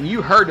hit, and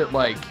you heard it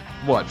like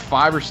what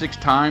 5 or 6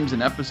 times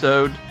an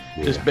episode,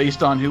 just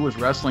based on who was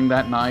wrestling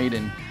that night,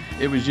 and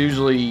it was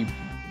usually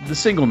the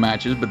single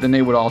matches, but then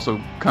they would also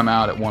come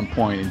out at one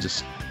point and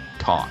just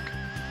talk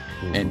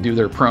and do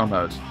their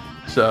promos.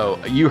 So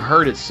you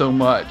heard it so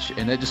much,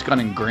 and it just got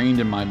ingrained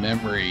in my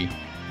memory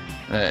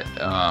that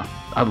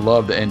I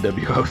love the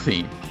NWO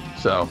theme.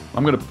 So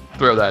I'm going to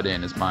throw that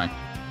in as my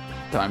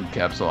time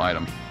capsule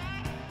item.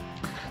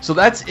 So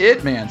that's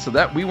it, man. So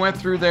that we went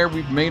through there.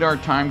 We've made our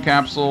time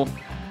capsule.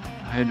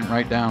 I didn't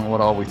write down what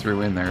all we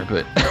threw in there,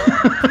 but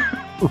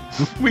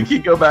we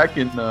can go back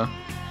and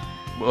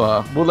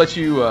we'll let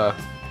you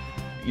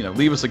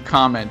leave us a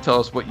comment. Tell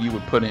us what you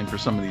would put in for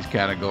some of these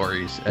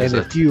categories. And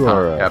if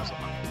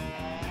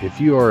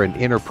you are an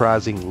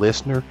enterprising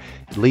listener,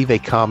 leave a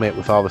comment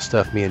with all the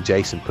stuff me and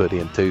Jason put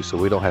in too, so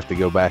we don't have to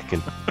go back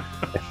and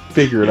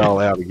figure it all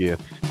out again.